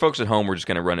 For folks at home, we're just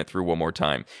going to run it through one more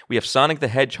time. We have Sonic the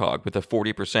Hedgehog with a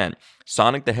 40%,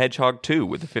 Sonic the Hedgehog 2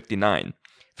 with a 59%.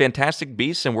 Fantastic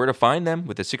Beasts and Where to Find Them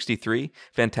with a 63,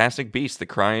 Fantastic Beasts: The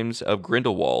Crimes of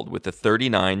Grindelwald with a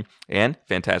 39, and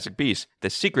Fantastic Beasts: The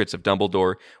Secrets of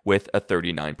Dumbledore with a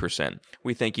 39%.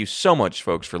 We thank you so much,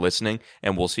 folks, for listening,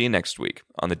 and we'll see you next week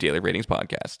on the Daily Ratings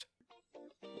Podcast.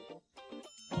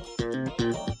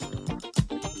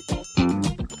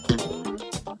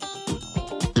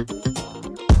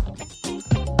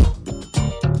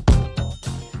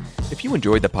 If you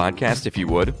enjoyed the podcast, if you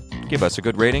would, give us a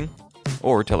good rating,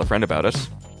 or tell a friend about us.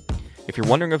 If you're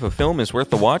wondering if a film is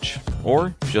worth the watch,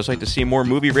 or if you'd just like to see more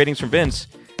movie ratings from Vince,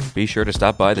 be sure to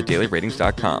stop by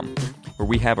thedailyratings.com, where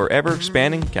we have our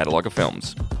ever-expanding catalog of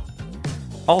films.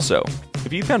 Also,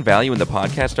 if you found value in the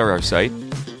podcast or our site,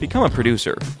 become a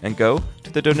producer and go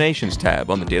to the donations tab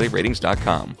on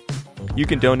thedailyratings.com. You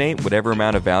can donate whatever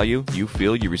amount of value you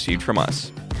feel you received from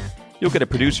us. You'll get a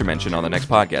producer mention on the next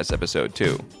podcast episode,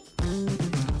 too.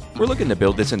 We're looking to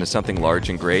build this into something large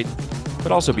and great,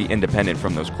 but also be independent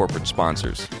from those corporate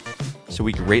sponsors. So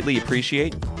we greatly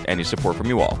appreciate any support from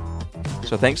you all.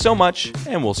 So thanks so much,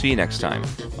 and we'll see you next time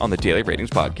on the Daily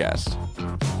Ratings Podcast.